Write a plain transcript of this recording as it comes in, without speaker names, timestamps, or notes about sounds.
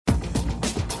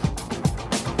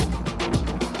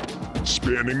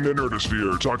Spanning the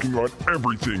nerdosphere, talking about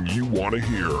everything you want to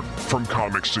hear. From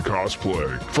comics to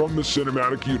cosplay, from the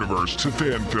cinematic universe to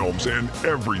fan films and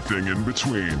everything in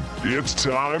between. It's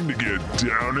time to get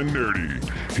down and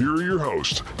nerdy. Here are your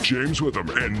hosts, James Witham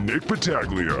and Nick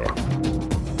Battaglia.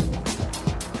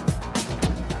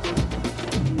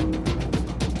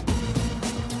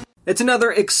 It's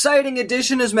another exciting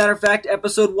edition, as a matter of fact,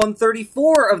 episode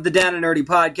 134 of the Down and Nerdy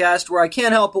podcast, where I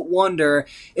can't help but wonder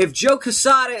if Joe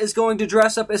Quesada is going to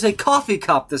dress up as a coffee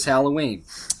cup this Halloween.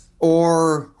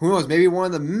 Or, who knows, maybe one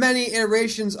of the many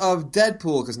iterations of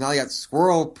Deadpool, because now they got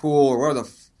Squirrel Pool, or whatever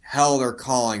the hell they're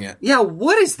calling it. Yeah,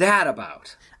 what is that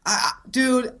about?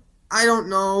 Dude, I don't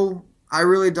know. I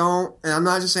really don't. And I'm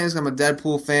not just saying this because I'm a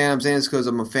Deadpool fan. I'm saying this because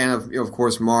I'm a fan of, of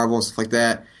course, Marvel and stuff like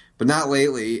that. But not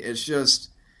lately. It's just...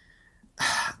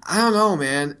 I don't know,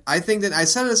 man. I think that I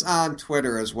said this on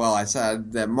Twitter as well. I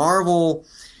said that Marvel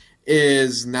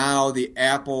is now the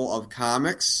Apple of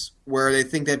comics, where they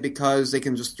think that because they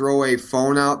can just throw a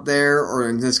phone out there, or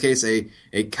in this case, a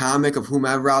comic of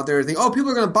whomever out there, they think, oh,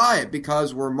 people are going to buy it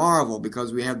because we're Marvel,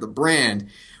 because we have the brand.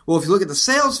 Well, if you look at the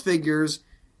sales figures,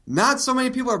 not so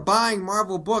many people are buying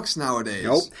Marvel books nowadays.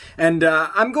 Nope. And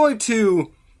I'm going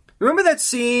to... Remember that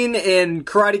scene in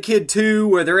Karate Kid 2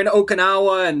 where they're in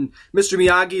Okinawa and Mr.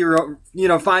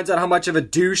 Miyagi, finds out how much of a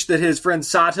douche that his friend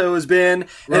Sato has been?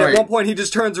 And at one point he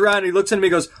just turns around and he looks at him and he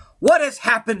goes, "What has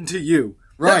happened to you?"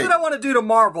 Right. That's what I want to do to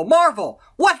Marvel. Marvel,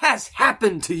 what has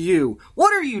happened to you?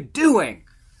 What are you doing?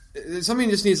 Somebody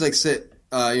just needs to sit,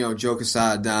 Joe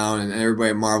Quesada down and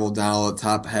everybody at Marvel down, all the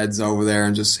top heads over there,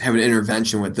 and just have an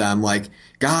intervention with them. Like,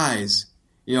 guys,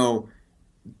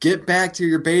 get back to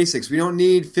your basics. We don't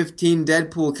need 15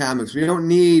 Deadpool comics. We don't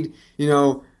need,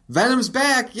 Venom's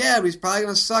back. Yeah, but he's probably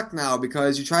going to suck now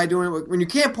because you try doing it. When you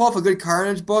can't pull off a good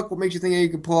Carnage book, what makes you think you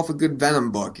can pull off a good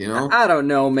Venom book, I don't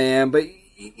know, man. But,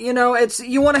 it's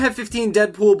you want to have 15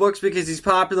 Deadpool books because he's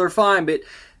popular, fine. But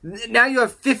now you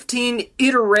have 15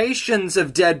 iterations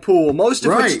of Deadpool, most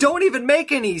of which don't even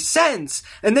make any sense.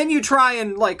 And then you try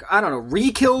and,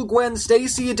 re-kill Gwen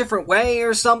Stacy a different way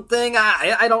or something.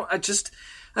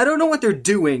 I don't know what they're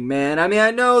doing, man. I mean,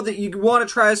 I know that you want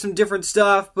to try some different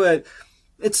stuff, but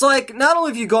it's like, not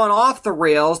only have you gone off the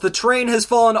rails, the train has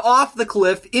fallen off the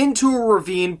cliff into a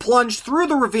ravine, plunged through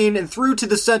the ravine, and through to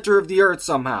the center of the earth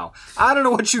somehow. I don't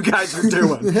know what you guys are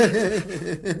doing.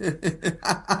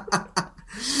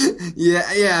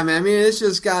 Yeah, man. I mean, it's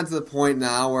just gotten to the point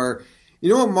now where,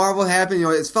 what Marvel happened?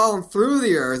 It's fallen through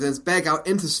the earth and it's back out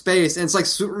into space, and it's like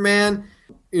Superman...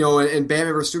 in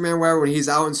Batman vs. Superman, where when he's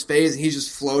out in space, he's just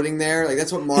floating there. Like,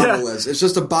 that's what Marvel is. It's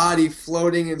just a body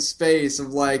floating in space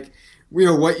of,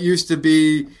 what used to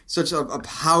be such a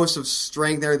house of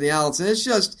strength and everything else. And it's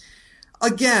just,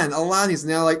 again, a lot of these,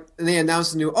 and they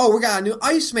announced we got a new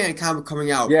Iceman comic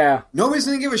coming out. Yeah. Nobody's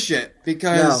going to give a shit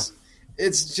because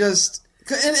it's just,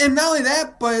 and not only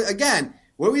that, but again,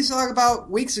 what did we talk about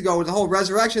weeks ago with the whole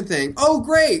resurrection thing? Oh,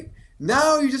 great.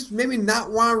 Now you just maybe not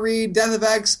want to read Death of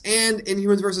X and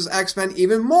Inhumans vs. X-Men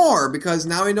even more, because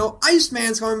now we know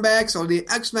Iceman's coming back, so the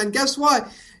X-Men, guess what?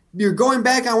 You're going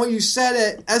back on what you said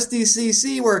at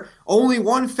SDCC, where only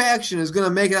one faction is going to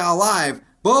make it out alive.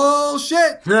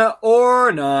 Bullshit!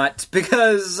 Or not,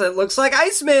 because it looks like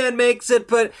Iceman makes it,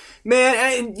 but,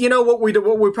 man, what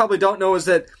we probably don't know is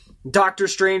that Doctor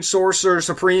Strange Sorcerer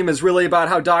Supreme is really about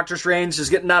how Doctor Strange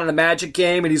is getting out of the magic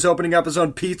game and he's opening up his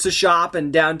own pizza shop in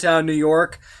downtown New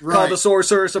York called the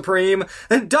Sorcerer Supreme.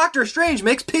 And Doctor Strange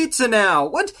makes pizza now.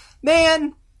 What?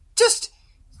 Man, just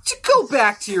go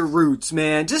back to your roots,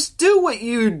 man. Just do what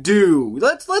you do.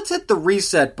 Let's hit the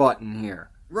reset button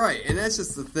here. Right, and that's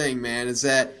just the thing, man, is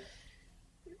that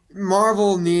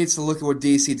Marvel needs to look at what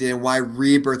DC did and why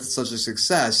Rebirth is such a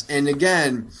success. And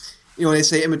again... they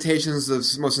say imitation is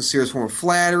the most sincerest form of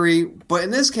flattery, but in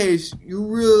this case,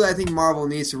 I think Marvel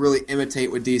needs to really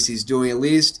imitate what DC's doing. At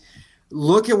least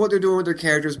look at what they're doing with their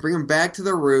characters, bring them back to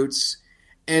their roots,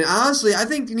 and honestly, I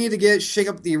think you need to shake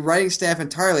up the writing staff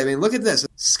entirely. I mean, look at this.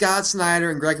 Scott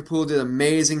Snyder and Greg Capullo did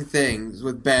amazing things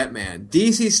with Batman.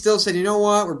 DC still said, you know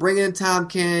what, we're bringing in Tom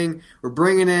King, we're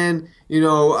bringing in,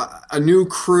 a new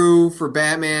crew for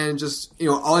Batman, just,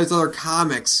 all these other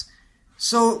comics.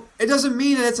 So it doesn't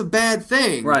mean that it's a bad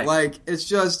thing. Right. It's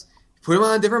just put him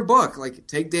on a different book.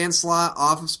 Take Dan Slott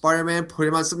off of Spider-Man, put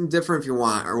him on something different if you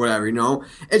want, or whatever,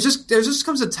 There just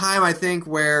comes a time, I think,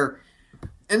 where,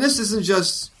 and this isn't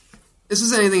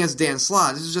anything as Dan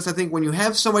Slott. This is just, I think, when you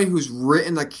have somebody who's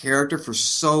written a character for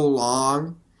so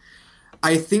long,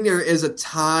 I think there is a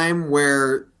time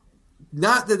where,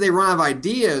 not that they run out of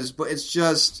ideas, but it's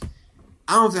just,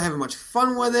 I don't know if they're having much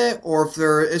fun with it, or if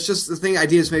it's just the thing,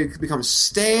 ideas maybe become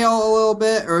stale a little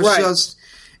bit, or it's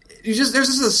there's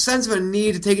just a sense of a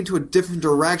need to take it to a different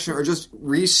direction, or just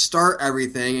restart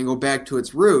everything and go back to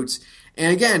its roots.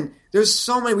 And again, there's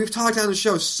so many, we've talked on the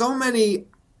show, so many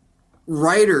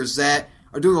writers that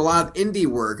are doing a lot of indie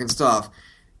work and stuff.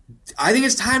 I think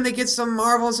it's time to get some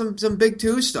Marvel and some Big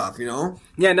Two stuff, you know?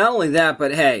 Yeah, not only that,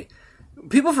 but hey,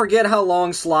 people forget how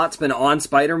long Slott's been on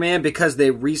Spider-Man because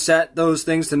they reset those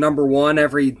things to number 1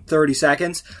 every 30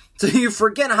 seconds. So you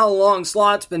forget how long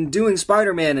Slott's been doing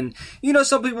Spider-Man. And, you know,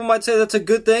 some people might say that's a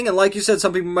good thing. And like you said,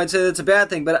 some people might say that's a bad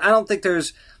thing. But I don't think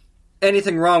there's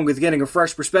anything wrong with getting a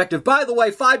fresh perspective. By the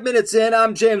way, 5 minutes in,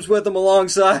 I'm James Witham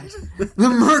alongside the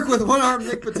Merc with one-armed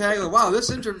Nick Battaglia. Wow, this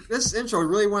intro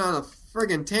really went on a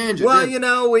friggin' tangent. Well, you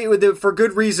know, for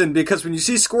good reason, because when you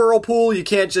see Squirrel Pool, you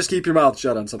can't just keep your mouth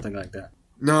shut on something like that.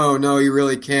 No, you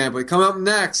really can't. But coming up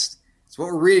next, it's what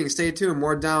we're reading. Stay tuned.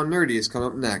 More Down Nerdy is coming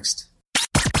up next.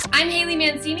 I'm Haley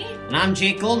Mancini. And I'm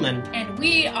Jake Goldman. And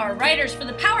we are writers for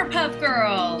the Powerpuff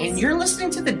Girls. And you're listening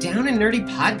to the Down and Nerdy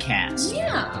podcast.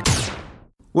 Yeah.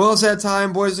 Well, it's that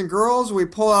time, boys and girls. We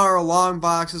pull out our long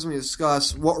boxes and we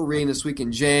discuss what we're reading this week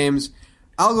in James.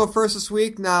 I'll go first this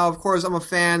week. Now, of course, I'm a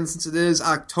fan, since it is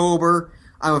October,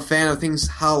 I'm a fan of things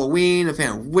Halloween, a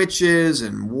fan of witches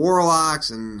and warlocks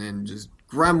and just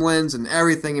gremlins and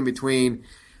everything in between.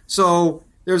 So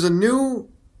there's a new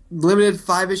limited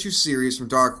 5-issue series from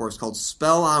Dark Horse called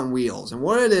Spell on Wheels. And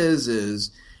what it is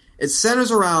it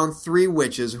centers around 3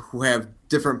 witches who have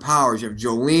different powers. You have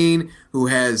Jolene, who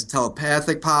has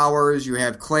telepathic powers. You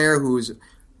have Claire, who's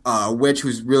a witch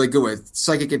who's really good with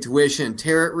psychic intuition and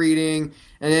tarot reading.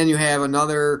 And then you have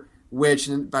another witch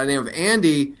by the name of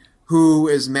Andy, who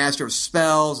is master of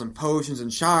spells and potions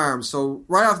and charms. So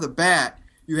right off the bat,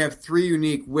 you have 3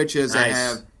 unique witches that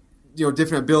have, you know,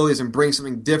 different abilities and bring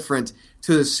something different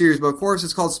to the series. But of course,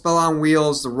 it's called Spell on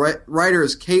Wheels. The writer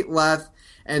is Kate Leth,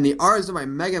 and the art is done by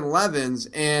Megan Levins.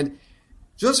 And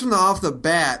just from off the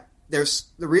bat,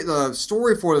 there's the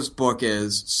story for this book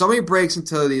is somebody breaks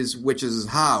into these witches'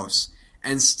 house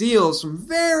and steals some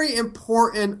very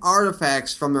important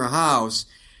artifacts from their house,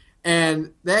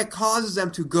 and that causes them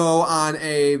to go on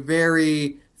a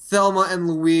very Thelma and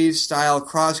Louise style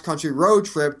cross-country road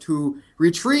trip to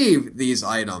retrieve these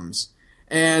items.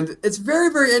 And it's very,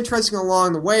 very interesting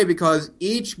along the way, because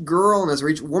each girl, or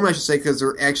each woman I should say, because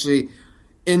they're actually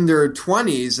in their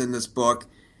 20s in this book,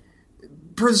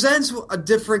 presents a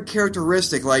different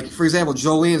characteristic. Like, for example,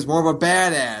 Jolene is more of a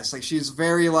badass. Like, she's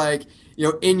very, like, you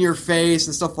know, in your face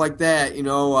and stuff like that. You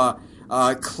know,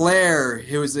 Claire,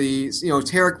 who's the, you know,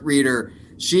 tarot reader,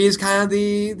 she's kind of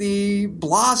the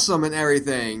Blossom and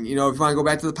everything. You know, if you want to go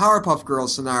back to the Powerpuff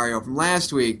Girls scenario from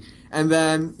last week. And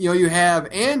then, you know, you have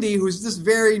Andy, who's this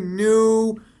very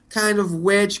new kind of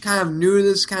witch, kind of new to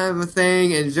this kind of a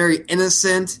thing, and very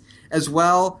innocent as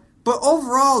well. But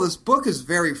overall, this book is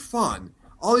very fun.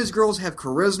 All these girls have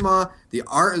charisma. The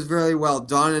art is very well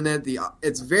done in it.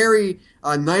 It's very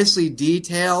nicely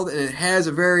detailed, and it has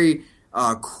a very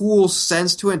cool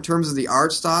sense to it in terms of the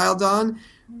art style done.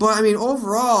 But, I mean,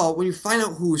 overall, when you find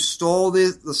out who stole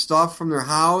the stuff from their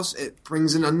house, it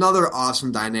brings in another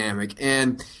awesome dynamic.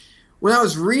 And when I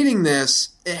was reading this,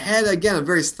 it had, again, a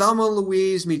very Thelma and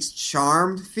Louise meets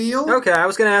Charmed feel. Okay, I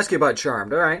was going to ask you about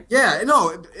Charmed, all right. Yeah,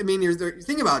 no, I mean, you're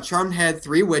thinking about it. Charmed had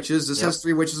 3 witches. This has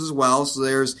 3 witches as well, so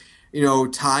there's, you know,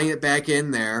 tying it back in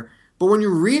there. But when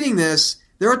you're reading this,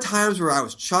 there are times where I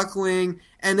was chuckling,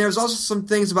 and there's also some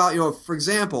things about, you know, for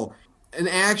example, an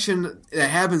action that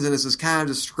happens in this is kind of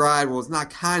described, well, it's not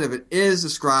kind of, it is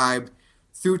described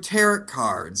through tarot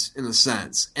cards, in a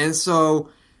sense. And so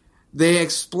they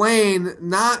explain,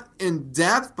 not in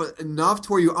depth, but enough to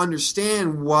where you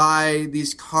understand why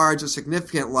these cards are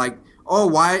significant. Like, oh,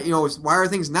 why are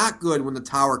things not good when the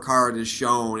Tower card is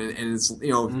shown and it's,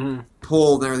 you know,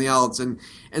 pulled and everything else and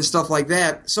stuff like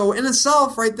that. So in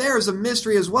itself, right there is a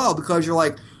mystery as well, because you're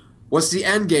like, what's the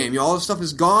end game? You know, all this stuff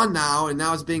is gone now, and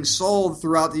now it's being sold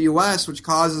throughout the U.S., which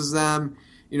causes them,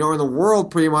 you know, in the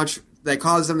world pretty much, that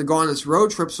caused them to go on this road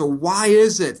trip. So why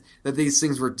is it that these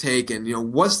things were taken? You know,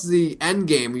 what's the end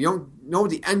game? You don't know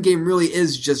what the end game really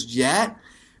is just yet,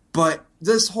 but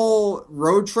this whole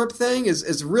road trip thing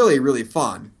is really, really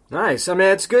fun. Nice. I mean,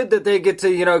 it's good that they get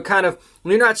to, you know, kind of,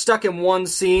 you're not stuck in one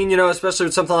scene, you know, especially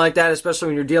with something like that, especially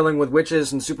when you're dealing with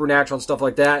witches and supernatural and stuff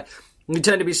like that. You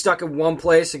tend to be stuck in one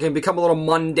place. It can become a little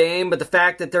mundane, but the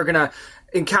fact that they're going to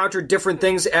encounter different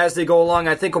things as they go along,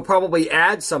 I think will probably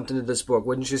add something to this book,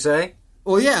 wouldn't you say?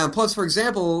 Well, yeah, and plus, for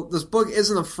example, this book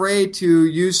isn't afraid to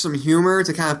use some humor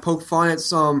to kind of poke fun at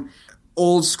some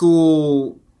old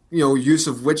school use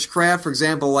of witchcraft. For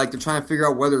example, like they're trying to figure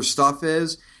out where their stuff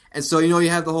is. And so, you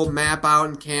have the whole map out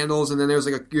and candles, and then there's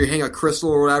you hang a crystal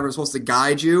or whatever, it's supposed to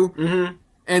guide you. Mm-hmm.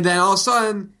 And then all of a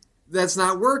sudden, that's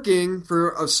not working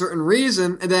for a certain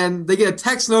reason, and then they get a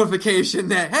text notification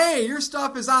that, hey, your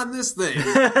stuff is on this thing.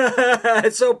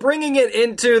 So bringing it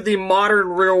into the modern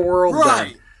real world.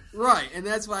 Right, right. And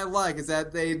that's what I like, is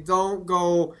that they don't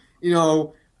go,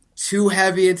 too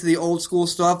heavy into the old school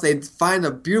stuff. They find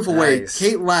a beautiful way.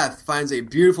 Kate Leth finds a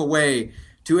beautiful way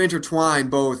to intertwine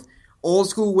both old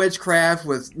school witchcraft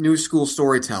with new school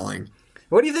storytelling.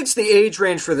 What do you think's the age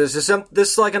range for this? Is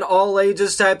this like an all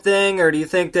ages type thing, or do you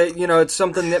think that it's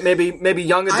something that maybe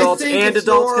young adults and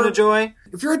adults can enjoy?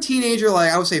 If you're a teenager,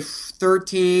 like I would say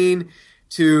 13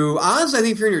 to honestly, I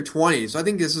think if you're in your 20s, so I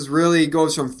think this really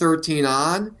goes from 13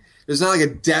 on. There's not like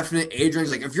a definite age range.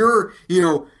 Like if you're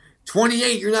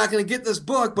 28, you're not going to get this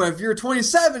book, but if you're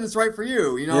 27, it's right for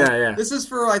you. Yeah. This is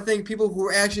for, I think, people who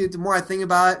are actually, the more I think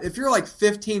about it, if you're like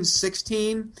 15,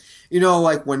 16,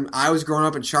 like when I was growing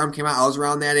up and Charmed came out, I was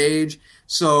around that age.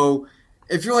 So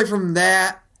if you're like from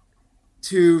that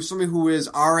to somebody who is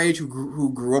our age,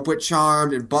 who grew up with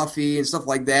Charmed and Buffy and stuff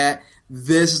like that,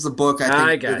 this is the book I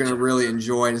think you're going to really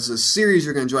enjoy. And this is a series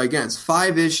you're going to enjoy. Again, it's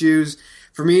 5 issues.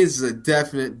 For me, this is a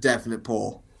definite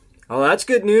pull. Oh, that's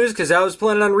good news, because I was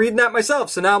planning on reading that myself,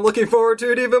 so now I'm looking forward to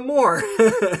it even more.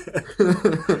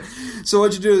 So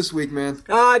what'd you do this week, man?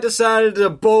 I decided to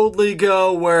boldly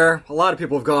go where a lot of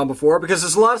people have gone before, because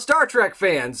there's a lot of Star Trek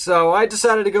fans. So I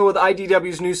decided to go with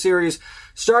IDW's new series,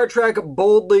 Star Trek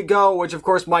Boldly Go, which, of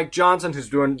course, Mike Johnson, who's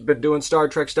been doing Star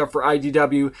Trek stuff for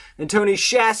IDW, and Tony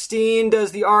Shasteen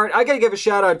does the art. I gotta give a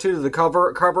shout-out, too, to the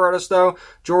cover artist, though,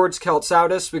 George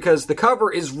Keltsoutis, because the cover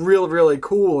is really, really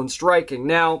cool and striking.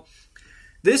 Now,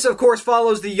 this, of course,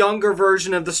 follows the younger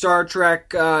version of the Star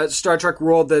Trek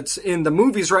world that's in the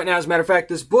movies right now. As a matter of fact,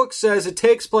 this book says it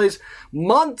takes place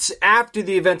months after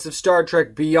the events of Star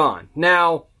Trek Beyond.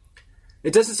 Now,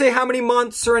 it doesn't say how many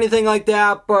months or anything like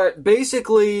that, but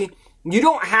basically, you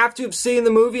don't have to have seen the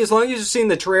movie. As long as you've seen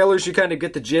the trailers, you kind of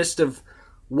get the gist of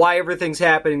why everything's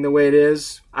happening the way it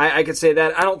is. I could say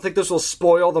that. I don't think this will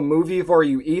spoil the movie for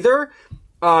you either,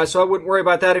 so I wouldn't worry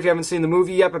about that if you haven't seen the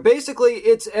movie yet. But basically,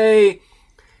 it's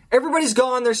everybody's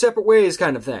gone their separate ways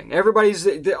kind of thing. Everybody's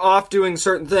off doing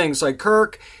certain things. Like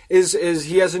Kirk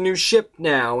he has a new ship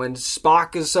now, and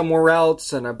Spock is somewhere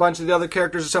else, and a bunch of the other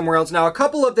characters are somewhere else. Now, a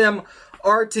couple of them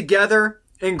are together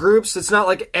in groups. It's not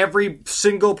like every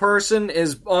single person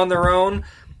is on their own.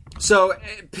 So,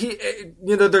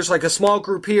 there's like a small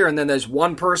group here, and then there's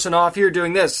one person off here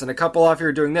doing this, and a couple off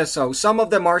here doing this. So some of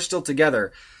them are still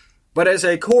together. But as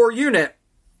a core unit,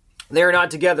 they're not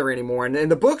together anymore.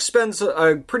 And the book spends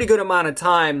a pretty good amount of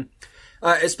time,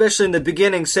 especially in the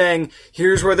beginning, saying,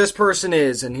 here's where this person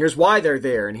is, and here's why they're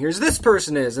there, and here's this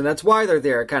person is, and that's why they're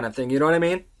there, kind of thing. You know what I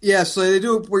mean? Yeah, so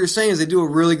what you're saying is they do a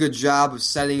really good job of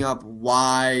setting up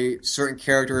why certain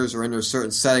characters are in their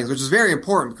certain settings, which is very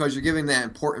important because you're giving that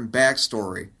important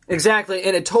backstory. Exactly,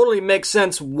 and it totally makes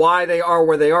sense why they are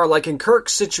where they are. Like in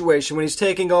Kirk's situation, when he's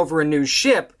taking over a new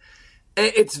ship,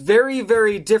 it's very,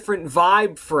 very different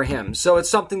vibe for him. So it's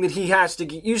something that he has to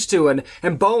get used to.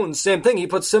 And Bones, same thing. He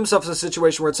puts himself in a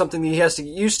situation where it's something that he has to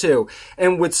get used to.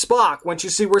 And with Spock, once you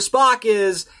see where Spock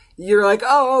is, you're like,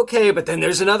 oh, okay, but then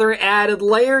there's another added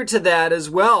layer to that as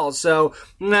well. So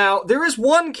now there is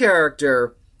one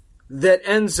character that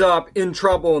ends up in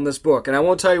trouble in this book. And I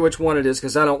won't tell you which one it is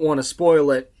because I don't want to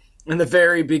spoil it in the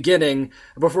very beginning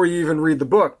before you even read the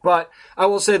book. But I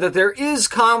will say that there is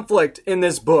conflict in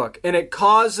this book, and it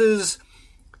causes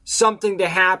something to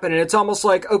happen, and it's almost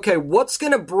like, okay, what's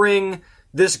going to bring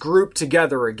this group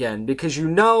together again? Because you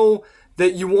know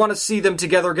that you want to see them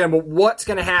together again, but what's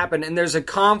going to happen? And there's a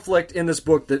conflict in this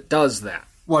book that does that.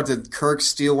 What, did Kirk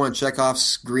steal one of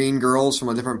Chekhov's green girls from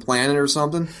a different planet or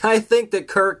something? I think that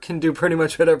Kirk can do pretty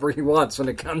much whatever he wants when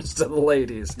it comes to the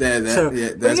ladies. That's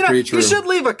pretty true. You should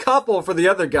leave a couple for the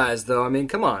other guys, though. I mean,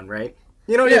 come on, right?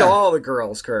 You don't need all the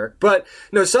girls, Kirk. But,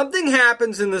 no, something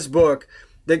happens in this book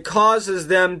that causes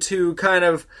them to kind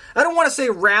of, I don't want to say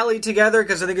rally together,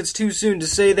 because I think it's too soon to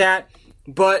say that,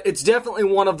 but it's definitely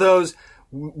one of those,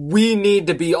 we need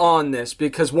to be on this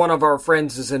because one of our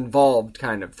friends is involved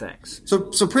kind of things. So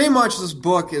pretty much this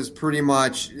book is pretty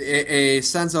much a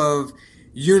sense of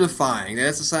unifying.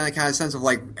 That's the kind of sense of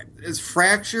like, it's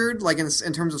fractured, like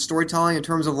in terms of storytelling, in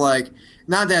terms of like,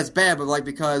 not that it's bad, but like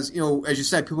because, as you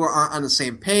said, people aren't on the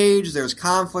same page, there's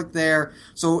conflict there.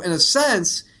 So in a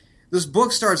sense, this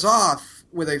book starts off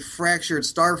with a fractured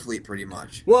Starfleet, pretty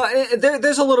much. Well,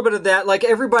 there's a little bit of that. Like,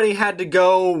 everybody had to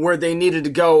go where they needed to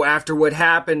go after what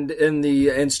happened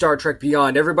in Star Trek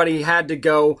Beyond. Everybody had to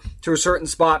go to a certain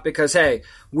spot because, hey,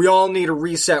 we all need a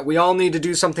reset. We all need to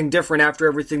do something different after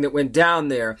everything that went down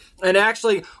there. And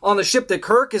actually, on the ship that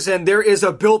Kirk is in, there is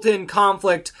a built-in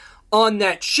conflict on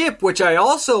that ship, which I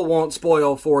also won't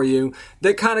spoil for you,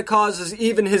 that kind of causes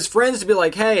even his friends to be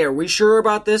like, hey, are we sure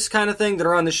about this kind of thing, that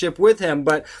are on the ship with him?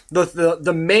 But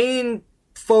the main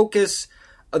focus,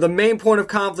 the main point of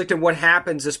conflict and what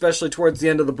happens, especially towards the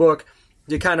end of the book,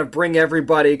 to kind of bring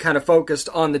everybody kind of focused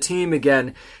on the team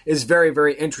again, is very,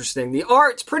 very interesting. The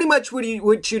art's pretty much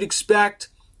what you'd expect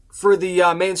for the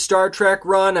main Star Trek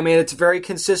run. I mean, it's very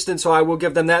consistent, so I will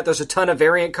give them that. There's a ton of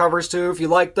variant covers, too. If you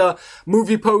like the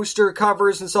movie poster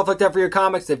covers and stuff like that for your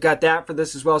comics, they've got that for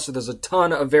this as well, so there's a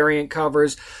ton of variant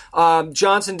covers.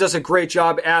 Johnson does a great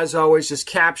job, as always, just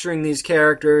capturing these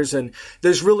characters, and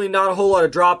there's really not a whole lot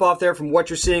of drop-off there from what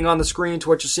you're seeing on the screen to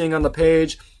what you're seeing on the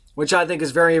page, which I think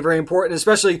is very, very important,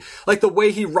 especially like the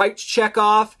way he writes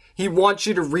Chekhov. He wants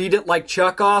you to read it like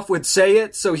Chekhov would say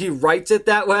it, so he writes it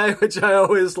that way, which I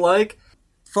always like.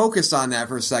 Focus on that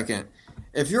for a second.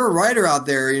 If you're a writer out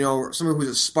there, someone who's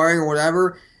aspiring or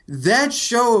whatever, that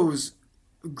shows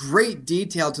great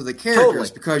detail to the characters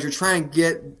because you're trying to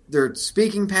get their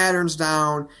speaking patterns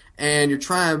down, and you're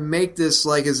trying to make this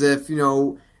like as if,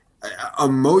 a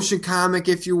motion comic,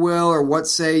 if you will, or what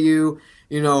say you,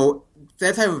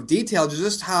 that type of detail,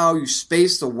 just how you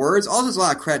space the words. Also, there's a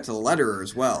lot of credit to the letterer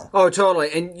as well. Oh,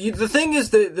 totally. And the thing is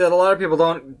that a lot of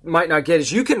people might not get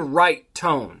is you can write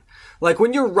tone. Like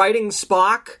when you're writing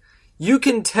Spock, you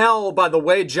can tell by the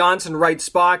way Johnson writes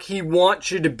Spock, he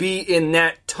wants you to be in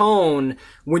that tone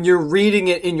when you're reading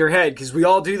it in your head. Because we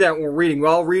all do that when we're reading. We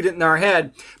all read it in our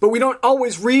head. But we don't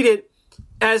always read it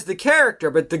as the character.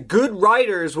 But the good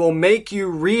writers will make you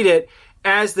read it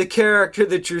as the character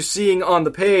that you're seeing on the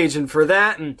page. And for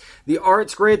that, and the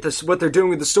art's great, what they're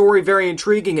doing with the story, very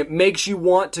intriguing. It makes you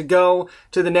want to go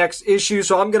to the next issue.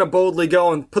 So I'm going to boldly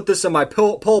go and put this in my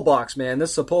pull box, man.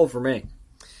 This is a pull for me.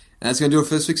 That's going to do it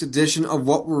for this week's edition of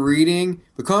What We're Reading.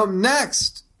 But come up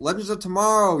next, Legends of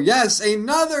Tomorrow. Yes,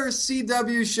 another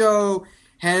CW show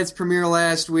had its premiere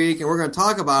last week, and we're going to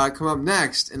talk about it come up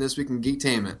next in This Week in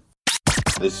Geektainment.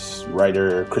 This is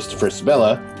writer Christopher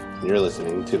Sabella. You're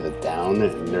listening to the Down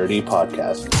and Nerdy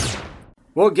Podcast.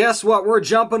 Well, guess what? We're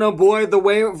jumping aboard the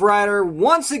Wave Rider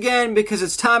once again because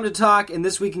it's time to talk in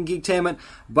This Week in Geektainment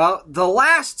about the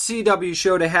last CW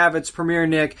show to have its premiere,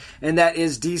 Nick, and that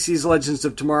is DC's Legends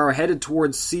of Tomorrow, headed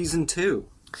towards Season 2.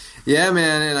 Yeah,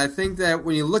 man, and I think that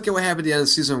when you look at what happened at the end of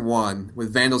Season 1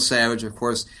 with Vandal Savage, of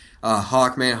course,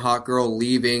 Hawkman, Hawkgirl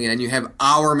leaving, and you have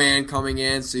Our Man coming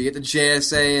in, so you get the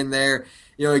JSA in there.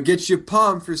 It gets you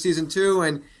pumped for Season 2,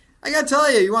 and I gotta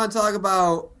tell you want to talk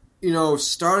about,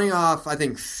 starting off, I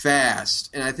think, fast.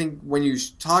 And I think when you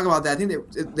talk about that, I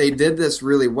think they did this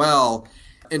really well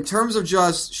in terms of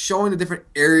just showing the different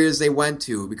areas they went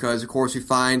to. Because, of course, we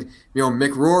find,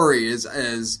 Mick Rory is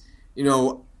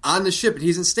on the ship, and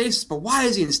he's in stasis. But why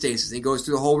is he in stasis? And he goes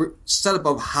through the whole setup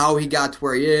of how he got to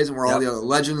where he is and where all the other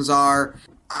legends are.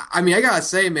 I mean, I gotta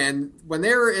say, man, when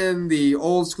they were in the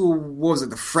old school, what was it,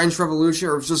 the French Revolution,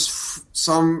 or just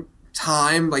some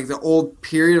time, like the old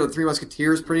period of the Three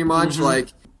Musketeers, pretty much, like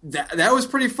that was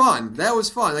pretty fun. That was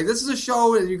fun. Like, this is a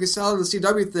show that you can sell in the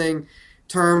CW thing in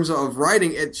terms of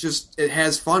writing. It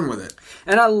has fun with it.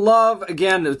 And I love,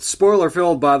 again, it's spoiler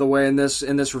filled, by the way, in this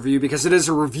review, because it is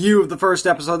a review of the first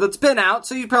episode that's been out,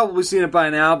 so you've probably seen it by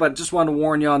now, but just wanted to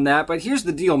warn you on that. But here's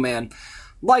the deal, man.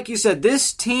 Like you said,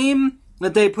 this team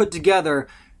that they put together,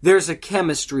 there's a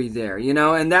chemistry there,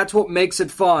 and that's what makes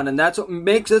it fun, and that's one of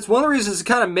the reasons it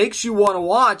kind of makes you want to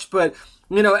watch. But,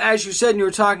 as you said, and you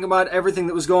were talking about everything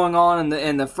that was going on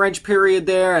in the French period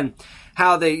there, and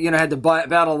how they, had to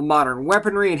battle the modern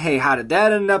weaponry, and hey, how did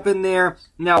that end up in there?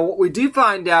 Now, what we do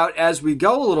find out as we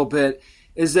go a little bit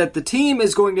is that the team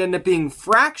is going to end up being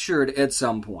fractured at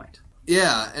some point.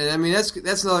 Yeah, and I mean,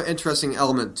 that's another interesting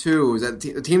element, too, is that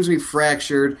the team's going to be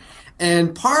fractured,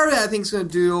 and part of that, I think, is going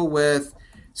to deal with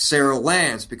Sarah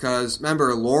Lance, because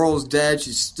remember, Laurel's dead.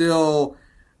 She's still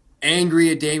angry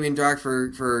at Damien Dark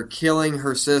for killing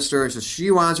her sister, so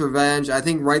she wants revenge. I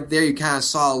think right there you kind of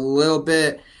saw a little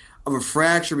bit of a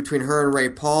fracture between her and Ray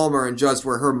Palmer, and just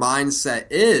where her mindset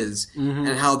is, and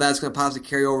how that's going to possibly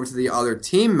carry over to the other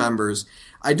team members.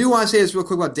 I do want to say this real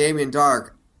quick about Damien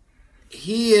Dark.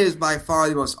 He is by far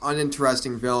the most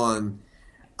uninteresting villain,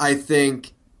 I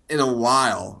think, in a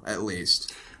while, at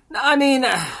least. I mean,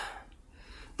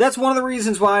 that's one of the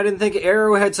reasons why I didn't think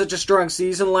Arrow had such a strong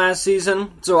season last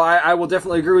season. So I will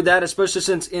definitely agree with that, especially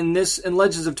since in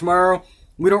Legends of Tomorrow,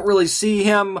 we don't really see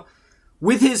him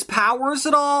with his powers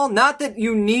at all. Not that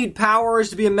you need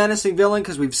powers to be a menacing villain,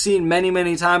 because we've seen many,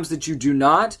 many times that you do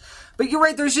not. But you're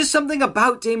right, there's just something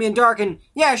about Damien Darhk, and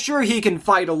yeah, sure, he can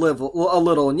fight a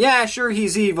little, and yeah, sure,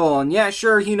 he's evil, and yeah,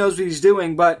 sure, he knows what he's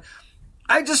doing, but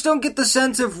I just don't get the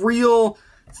sense of real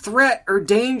threat or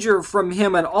danger from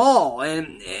him at all.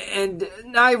 And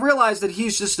I realize that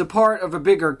he's just a part of a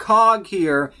bigger cog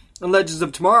here in Legends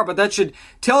of Tomorrow, but that should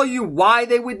tell you why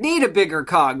they would need a bigger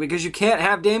cog, because you can't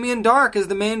have Damien Darhk as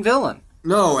the main villain.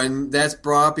 No, and that's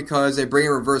brought up because they bring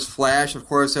in Reverse Flash. Of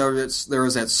course, there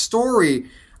was that story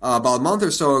about a month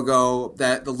or so ago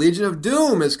that the Legion of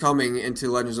Doom is coming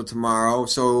into Legends of Tomorrow.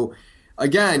 So,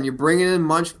 again, you're bringing in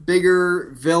much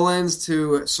bigger villains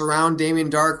to surround Damien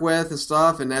Darhk with and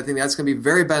stuff, and I think that's going to be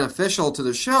very beneficial to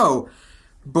the show.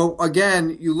 But,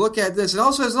 again, you look at this, and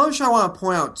also there's another show I want to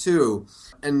point out, too,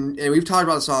 and we've talked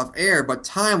about this off air, but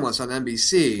Timeless on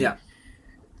NBC. Yeah.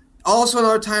 Also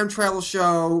another time travel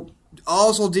show,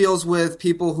 also deals with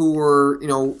people who were,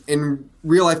 in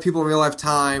real life, people in real life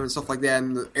time and stuff like that,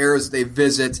 and the eras they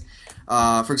visit.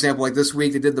 For example, like this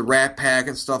week, they did the Rat Pack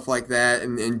and stuff like that,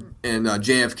 and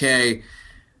JFK.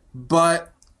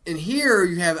 But in here,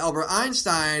 you have Albert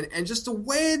Einstein, and just the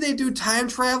way they do time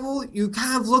travel, you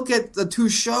kind of look at the two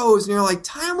shows, and you're like,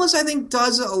 Timeless, I think,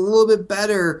 does it a little bit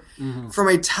better from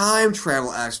a time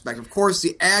travel aspect. Of course,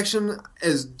 the action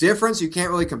is different, so you can't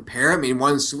really compare it. I mean,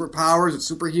 one's superpowers with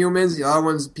superhumans, the other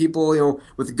one's people,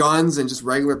 with guns and just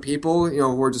regular people,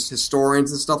 who are just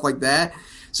historians and stuff like that.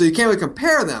 So you can't really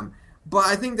compare them. But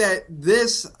I think that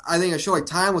a show like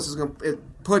Timeless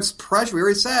it puts pressure. We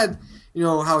already said,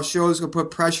 how shows can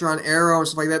put pressure on Arrow and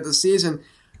stuff like that this season.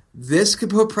 This could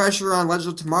put pressure on Legends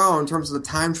of Tomorrow in terms of the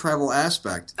time travel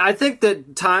aspect. I think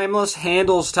that Timeless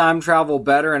handles time travel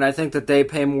better, and I think that they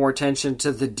pay more attention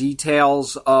to the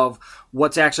details of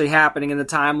what's actually happening in the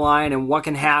timeline and what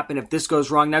can happen if this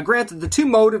goes wrong. Now, granted, the two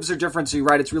motives are different, so you're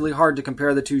right, it's really hard to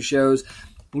compare the two shows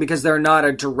because they're not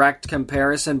a direct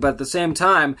comparison, but at the same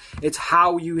time, it's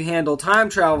how you handle time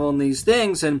travel and these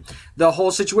things, and the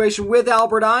whole situation with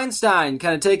Albert Einstein,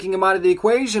 kind of taking him out of the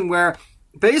equation where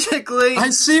basically...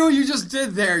 I see what you just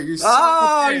did there, you son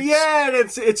of a bitch. Yeah, and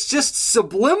it's just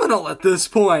subliminal at this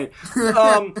point.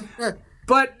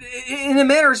 But in a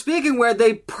manner of speaking, where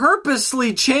they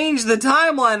purposely change the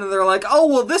timeline and they're like, oh,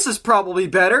 well, this is probably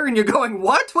better. And you're going,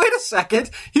 what? Wait a second.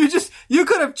 You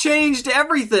could have changed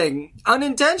everything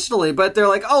unintentionally. But they're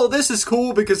like, oh, this is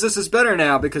cool because this is better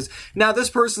now. Because now this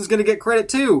person's going to get credit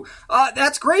too.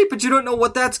 That's great, but you don't know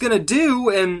what that's going to do.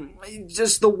 And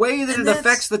just the way that it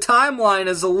affects the timeline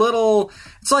is a little,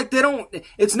 it's like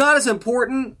it's not as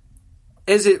important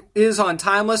as it is on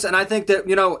Timeless, and I think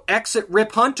that, exit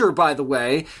Rip Hunter, by the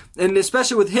way, and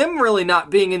especially with him really not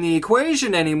being in the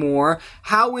equation anymore,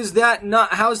 how is that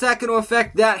going to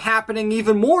affect that happening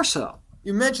even more so?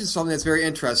 You mentioned something that's very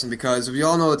interesting because we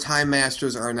all know the Time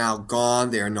Masters are now gone,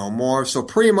 they are no more, so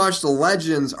pretty much the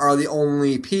Legends are the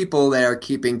only people that are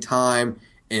keeping time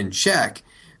in check.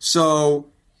 So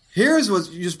here's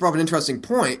what you just brought up an interesting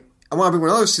point. I want to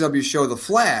bring another CW show, The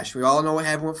Flash. We all know what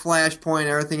happened with Flashpoint and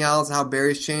everything else, how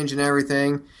Barry's changed and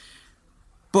everything.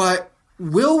 But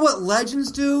will what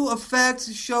Legends do affect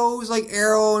shows like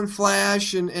Arrow and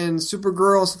Flash and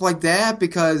Supergirl and stuff like that?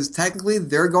 Because technically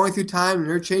they're going through time and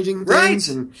they're changing things.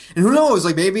 Right. And who knows,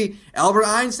 like maybe Albert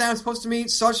Einstein was supposed to meet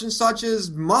such and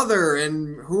such's mother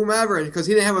and whomever, and because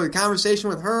he didn't have a conversation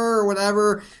with her or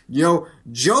whatever,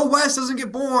 Joe West doesn't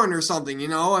get born or something,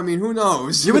 I mean, who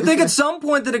knows? You would think at some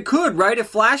point that it could, right?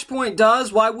 If Flashpoint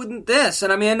does, why wouldn't this?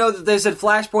 And I mean, I know that they said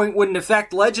Flashpoint wouldn't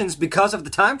affect Legends because of the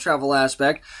time travel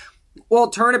aspect. Well,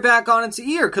 turn it back on its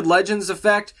ear. Could Legends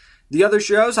affect the other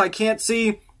shows? I can't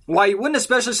see why you wouldn't,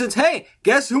 especially since, hey,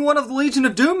 guess who one of the Legion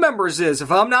of Doom members is?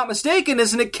 If I'm not mistaken,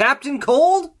 isn't it Captain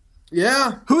Cold?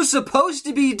 Yeah. Who's supposed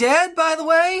to be dead, by the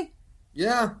way?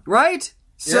 Yeah. Right?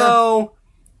 Yeah. So,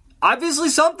 obviously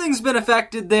something's been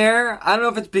affected there. I don't know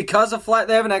if it's because of Flash.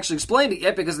 They haven't actually explained it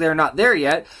yet because they're not there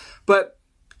yet. But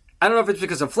I don't know if it's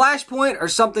because of Flashpoint or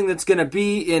something that's going to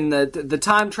be in the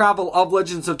time travel of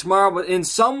Legends of Tomorrow, but in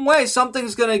some way,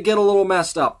 something's going to get a little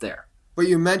messed up there. But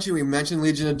we mentioned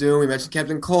Legion of Doom, we mentioned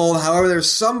Captain Cold. However,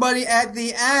 there's somebody at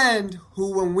the end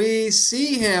who, when we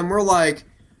see him, we're like,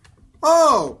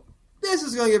 oh, this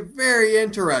is going to get very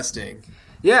interesting.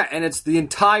 Yeah, and it's the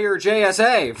entire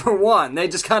JSA, for one. They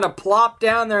just kind of plop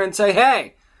down there and say,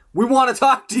 hey, we want to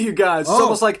talk to you guys. It's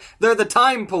almost like they're the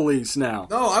time police now.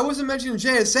 No, I wasn't mentioning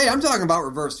JSA. I'm talking about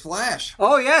Reverse Flash.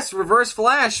 Oh, yes, Reverse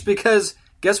Flash, because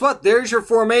guess what? There's your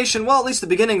formation. Well, at least the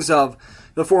beginnings of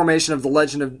the formation of the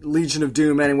Legion of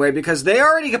Doom anyway, because they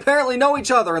already apparently know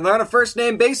each other, and they're on a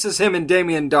first-name basis, him and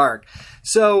Damien Darhk.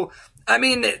 So, I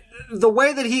mean, the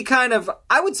way that he kind of,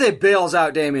 I would say, bails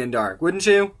out Damien Darhk, wouldn't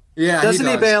you? Yeah, Doesn't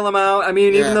he bail him out? I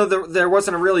mean, even though there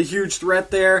wasn't a really huge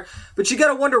threat there. But you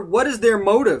gotta wonder, what is their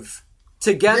motive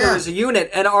together as a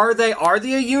unit? And are they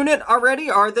a unit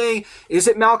already? Is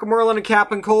it Malcolm Merlyn and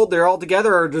Captain Cold? They're all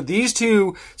together? Or do these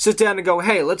two sit down and go,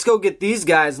 hey, let's go get these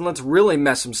guys and let's really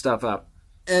mess some stuff up?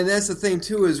 And that's the thing,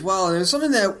 too, as well. And there's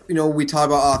something that, we talk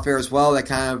about off air as well that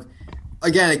kind of,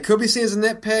 again, it could be seen as a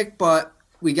nitpick, but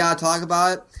we got to talk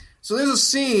about it. So there's a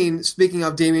scene, speaking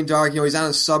of Damien Darhk, he's on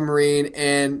a submarine,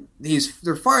 and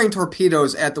they're firing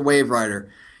torpedoes at the Wave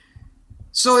Rider.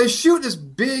 So they shoot this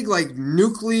big,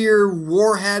 nuclear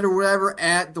warhead or whatever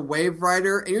at the Wave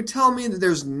Rider, and you're telling me that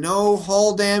there's no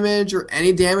hull damage or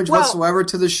any damage whatsoever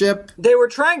to the ship? They were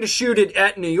trying to shoot it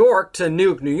at New York to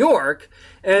nuke New York,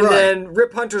 and then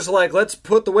Rip Hunter's like, let's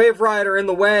put the Wave Rider in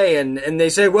the way, and they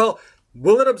say, well,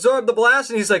 will it absorb the blast?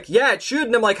 And he's like, yeah, it should.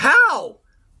 And I'm like, how?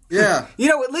 Yeah.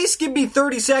 At least give me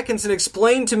 30 seconds and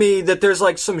explain to me that there's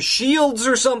some shields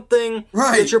or something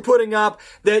that you're putting up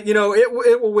that,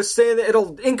 it will withstand,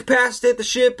 it'll incapacitate the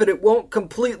ship, but it won't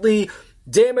completely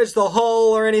damage the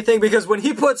hull or anything. Because when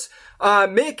he puts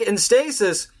Mick in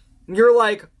stasis, you're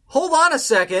like, hold on a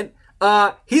second,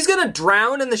 he's going to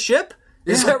drown in the ship?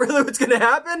 Is that really what's going to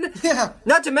happen? Yeah.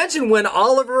 Not to mention when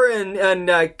Oliver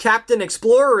and Captain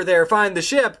Explorer there find the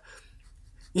ship,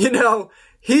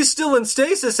 he's still in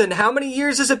stasis, and how many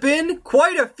years has it been?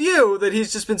 Quite a few that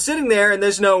he's just been sitting there, and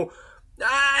there's no...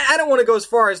 I don't want to go as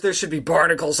far as there should be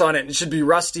barnacles on it, and it should be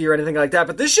rusty or anything like that,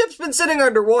 but this ship's been sitting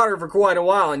underwater for quite a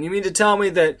while, and you mean to tell me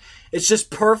that it's just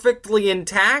perfectly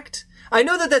intact? I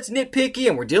know that that's nitpicky,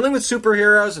 and we're dealing with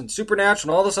superheroes and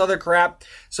supernatural and all this other crap,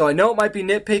 so I know it might be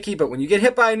nitpicky, but when you get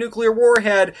hit by a nuclear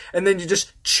warhead and then you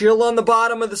just chill on the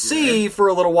bottom of the sea for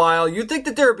a little while, you'd think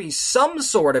that there would be some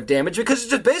sort of damage, because it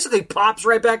just basically pops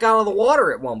right back out of the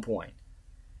water at one point.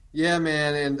 Yeah,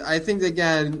 man, and I think,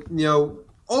 again,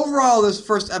 overall, this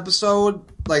first episode,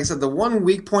 like I said, the one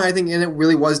weak point I think in it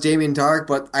really was Damien Darhk,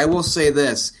 but I will say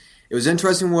this. It was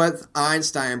interesting with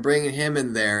Einstein, bringing him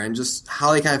in there, and just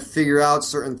how they kind of figure out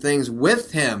certain things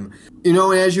with him. And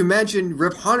as you mentioned,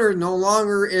 Rip Hunter no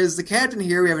longer is the captain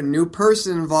here. We have a new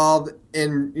person involved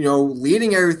in,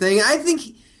 leading everything. I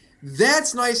think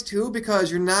that's nice, too, because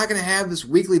you're not going to have this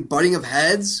weekly butting of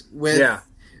heads with,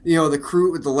 the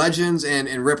crew, with the Legends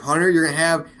and Rip Hunter. You're going to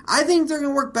have... I think they're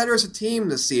going to work better as a team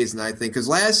this season, I think, because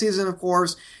last season, of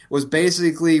course, was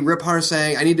basically Rip Hunter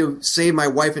saying, I need to save my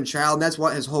wife and child, and that's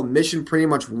what his whole mission pretty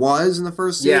much was in the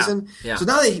first season. Yeah. So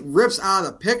now that he rips out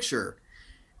of the picture,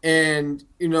 and,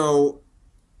 you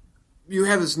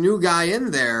have this new guy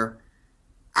in there,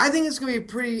 I think it's going to be a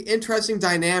pretty interesting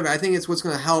dynamic. I think it's what's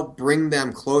going to help bring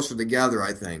them closer together,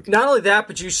 I think. Not only that,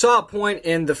 but you saw a point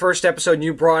in the first episode, and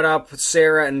you brought up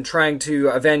Sarah and trying to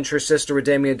avenge her sister with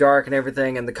Damien Darhk and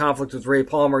everything, and the conflict with Ray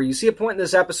Palmer. You see a point in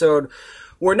this episode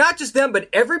where not just them, but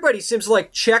everybody seems to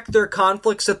check their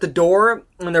conflicts at the door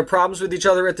and their problems with each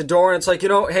other at the door. And it's like,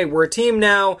 hey, we're a team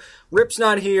now. Rip's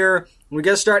not here. We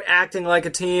got to start acting like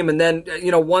a team. And then,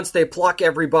 once they pluck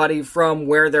everybody from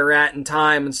where they're at in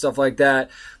time and stuff like that,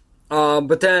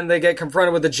 but then they get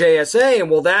confronted with the JSA,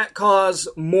 and will that cause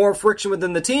more friction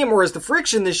within the team, or is the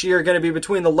friction this year going to be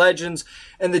between the Legends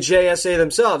and the JSA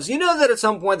themselves? You know that at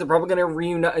some point they're probably going to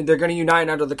reunite. They're going to unite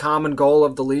under the common goal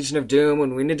of the Legion of Doom,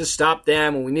 and we need to stop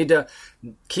them, and we need to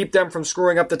keep them from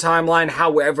screwing up the timeline.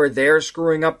 However, they're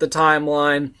screwing up the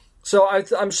timeline. So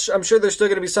I'm sure there's still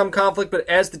going to be some conflict, but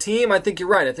as the team, I think you're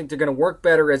right. I think they're going to work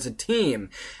better as a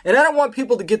team, and I don't want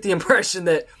people to get the impression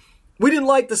that we didn't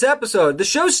like this episode. The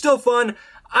show's still fun.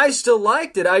 I still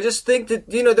liked it. I just think that,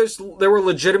 there were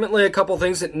legitimately a couple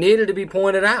things that needed to be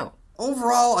pointed out.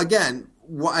 Overall, again,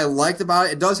 what I liked about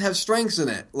it, it does have strengths in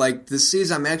it. Like this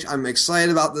season, I'm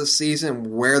excited about this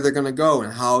season, where they're going to go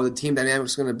and how the team dynamic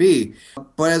is going to be.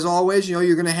 But as always,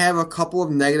 you're going to have a couple of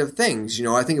negative things.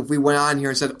 I think if we went on here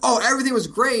and said, oh, everything was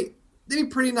great, they'd be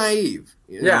pretty naive.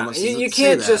 You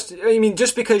can't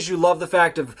just because you love the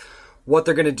fact of what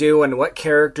they're going to do and what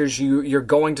characters you're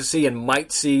going to see and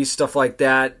might see, stuff like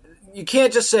that. You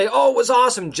can't just say, oh, it was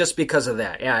awesome just because of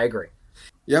that. Yeah, I agree.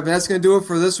 Yep, and that's going to do it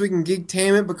for This Week in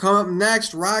Geektainment. But coming up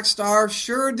next, Rockstar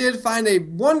sure did find a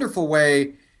wonderful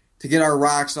way to get our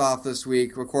rocks off this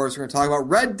week. Of course, we're going to talk about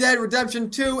Red Dead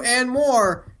Redemption 2 and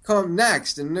more coming up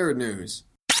next in Nerd News.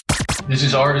 This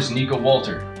is artist Nico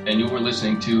Walter, and you were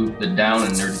listening to the Down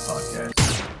and Nerdy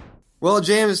Podcast. Well,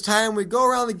 James, it's time we go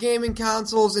around the gaming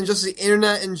consoles and just the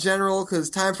internet in general, because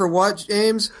it's time for what,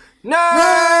 James? Nerd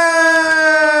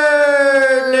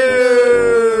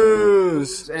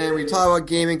News! And we talk about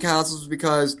gaming consoles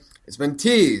because it's been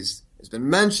teased, it's been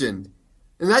mentioned,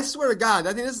 and I swear to God,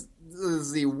 I think this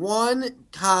is the one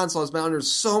console that's been under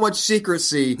so much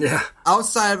secrecy,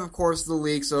 outside of course, the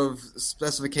leaks of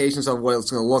specifications of what it's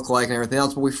going to look like and everything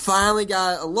else, but we finally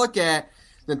got a look at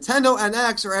Nintendo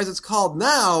NX, or as it's called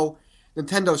now,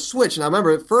 Nintendo Switch. Now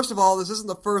remember, first of all, this isn't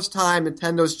the first time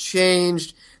Nintendo's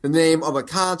changed the name of a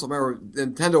console. Remember,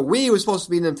 Nintendo Wii was supposed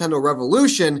to be Nintendo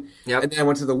Revolution, and then it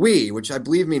went to the Wii, which I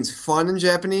believe means fun in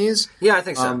Japanese. Yeah, I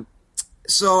think so.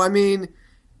 So, I mean,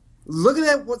 looking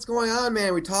at what's going on,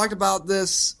 man, we talked about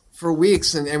this for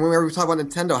weeks, and whenever we talk about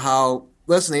Nintendo, how,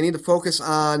 listen, they need to focus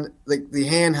on the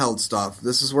handheld stuff.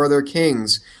 This is where they're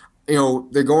kings. You know,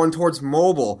 they're going towards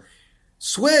mobile.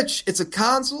 Switch, it's a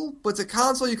console, but it's a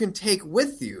console you can take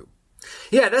with you.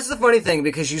 Yeah, that's the funny thing,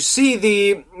 because you see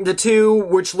the two,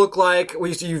 which look like,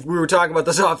 we were talking about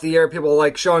this off the air, people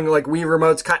like showing like Wii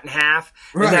remotes cut in half,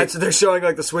 and that's what they're showing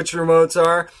like the Switch remotes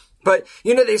are. But,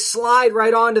 you know, they slide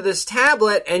right onto this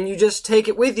tablet, and you just take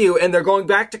it with you, and they're going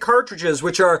back to cartridges,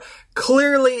 which are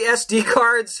clearly SD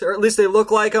cards, or at least they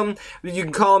look like them. You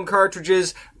can call them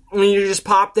cartridges. And you just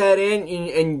pop that in,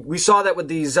 and we saw that with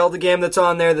the Zelda game that's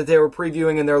on there that they were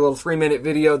previewing in their little 3-minute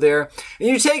video there. And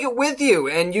you take it with you,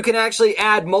 and you can actually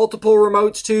add multiple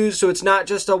remotes too, so it's not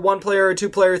just a 1-player or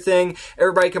 2-player thing.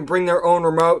 Everybody can bring their own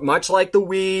remote, much like the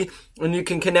Wii, and you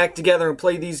can connect together and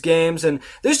play these games. And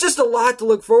there's just a lot to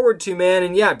look forward to, man.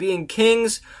 And yeah, being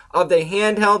kings of the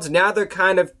handhelds, now they're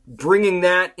kind of bringing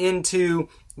that into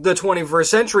the 21st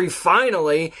century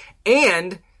finally,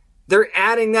 and they're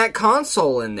adding that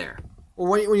console in there. Well,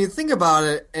 when you think about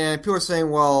it, and people are saying,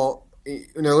 well, you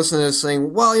know, listening to this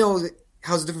saying, well, you know,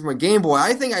 how's it different from a Game Boy?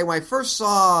 I think when I first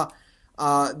saw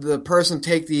the person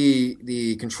take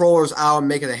the controllers out and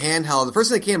make it a handheld, the first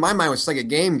thing that came to my mind was like a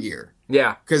Game Gear.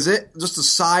 Yeah. Because just the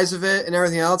size of it and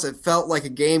everything else, it felt like a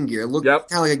Game Gear. It looked kind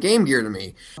of like a Game Gear to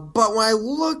me. But when I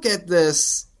look at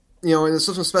this, you know, in the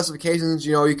system specifications,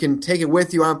 you know, you can take it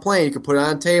with you on a plane. You can put it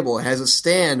on a table. It has a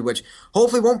stand, which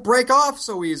hopefully won't break off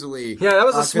so easily. Yeah, that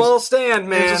was a small stand,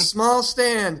 man. It was a small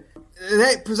stand. And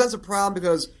that presents a problem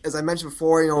because, as I mentioned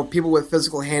before, you know, people with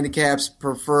physical handicaps,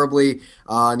 preferably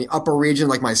in the upper region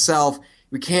like myself,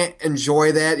 we can't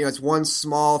enjoy that. You know, it's one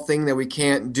small thing that we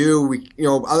can't do. You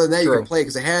know, other than that, you can play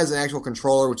because it has an actual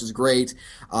controller, which is great.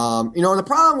 You know, and the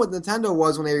problem with Nintendo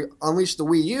was when they unleashed the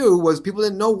Wii U was people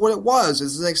didn't know what it was.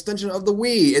 Is it an extension of the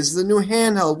Wii? Is it the new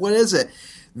handheld? What is it?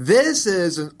 This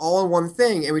is an all-in-one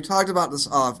thing, and we talked about this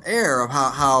off air of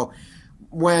how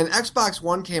when Xbox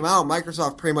One came out,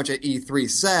 Microsoft pretty much at E3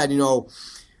 said, you know,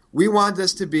 we want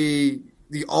this to be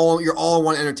your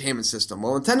all-in-one entertainment system.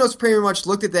 Well, Nintendo's pretty much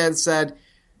looked at that and said,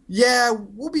 yeah,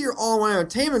 we'll be your all-in-one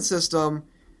entertainment system,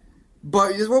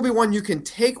 but there will be one you can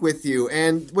take with you.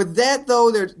 And with that, though,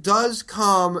 there does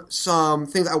come some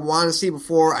things I want to see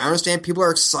before. I understand people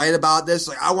are excited about this.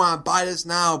 Like, I want to buy this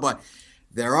now, but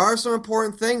there are some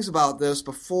important things about this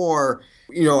before,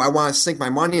 you know, I want to sink my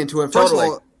money into it. First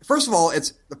of all,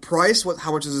 it's the price.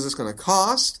 How much is this going to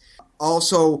cost?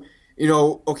 Also, you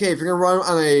know, okay, if you're going to run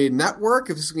on a network,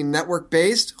 if this is going to be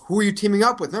network-based, who are you teaming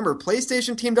up with? Remember,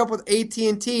 PlayStation teamed up with AT&T,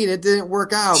 and it didn't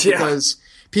work out because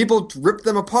people ripped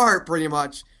them apart pretty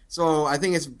much. So I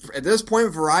think it's, at this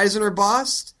point, Verizon or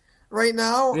bust right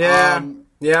now. Yeah,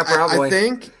 probably. I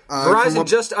think. Verizon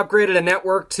just upgraded a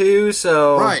network, too,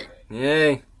 so... Right.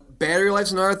 Yay. Battery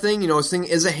life's another thing. You know, this thing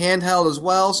is a handheld as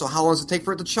well, so how long does it take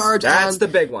for it to charge? That's the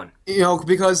big one. You know,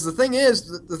 because the thing is,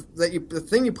 the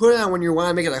thing you put it on when you want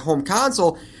to make it a home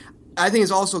console, I think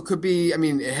it also could be, I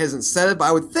mean, it hasn't said it, but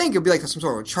I would think it would be like some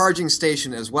sort of a charging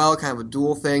station as well, kind of a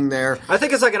dual thing there. I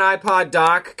think it's like an iPod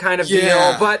dock kind of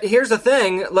deal, but here's the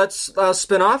thing. Let's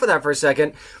spin off of that for a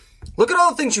second. Look at all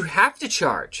the things you have to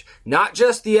charge. Not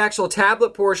just the actual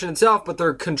tablet portion itself, but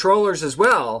their controllers as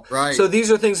well. Right. So these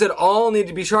are things that all need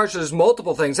to be charged. There's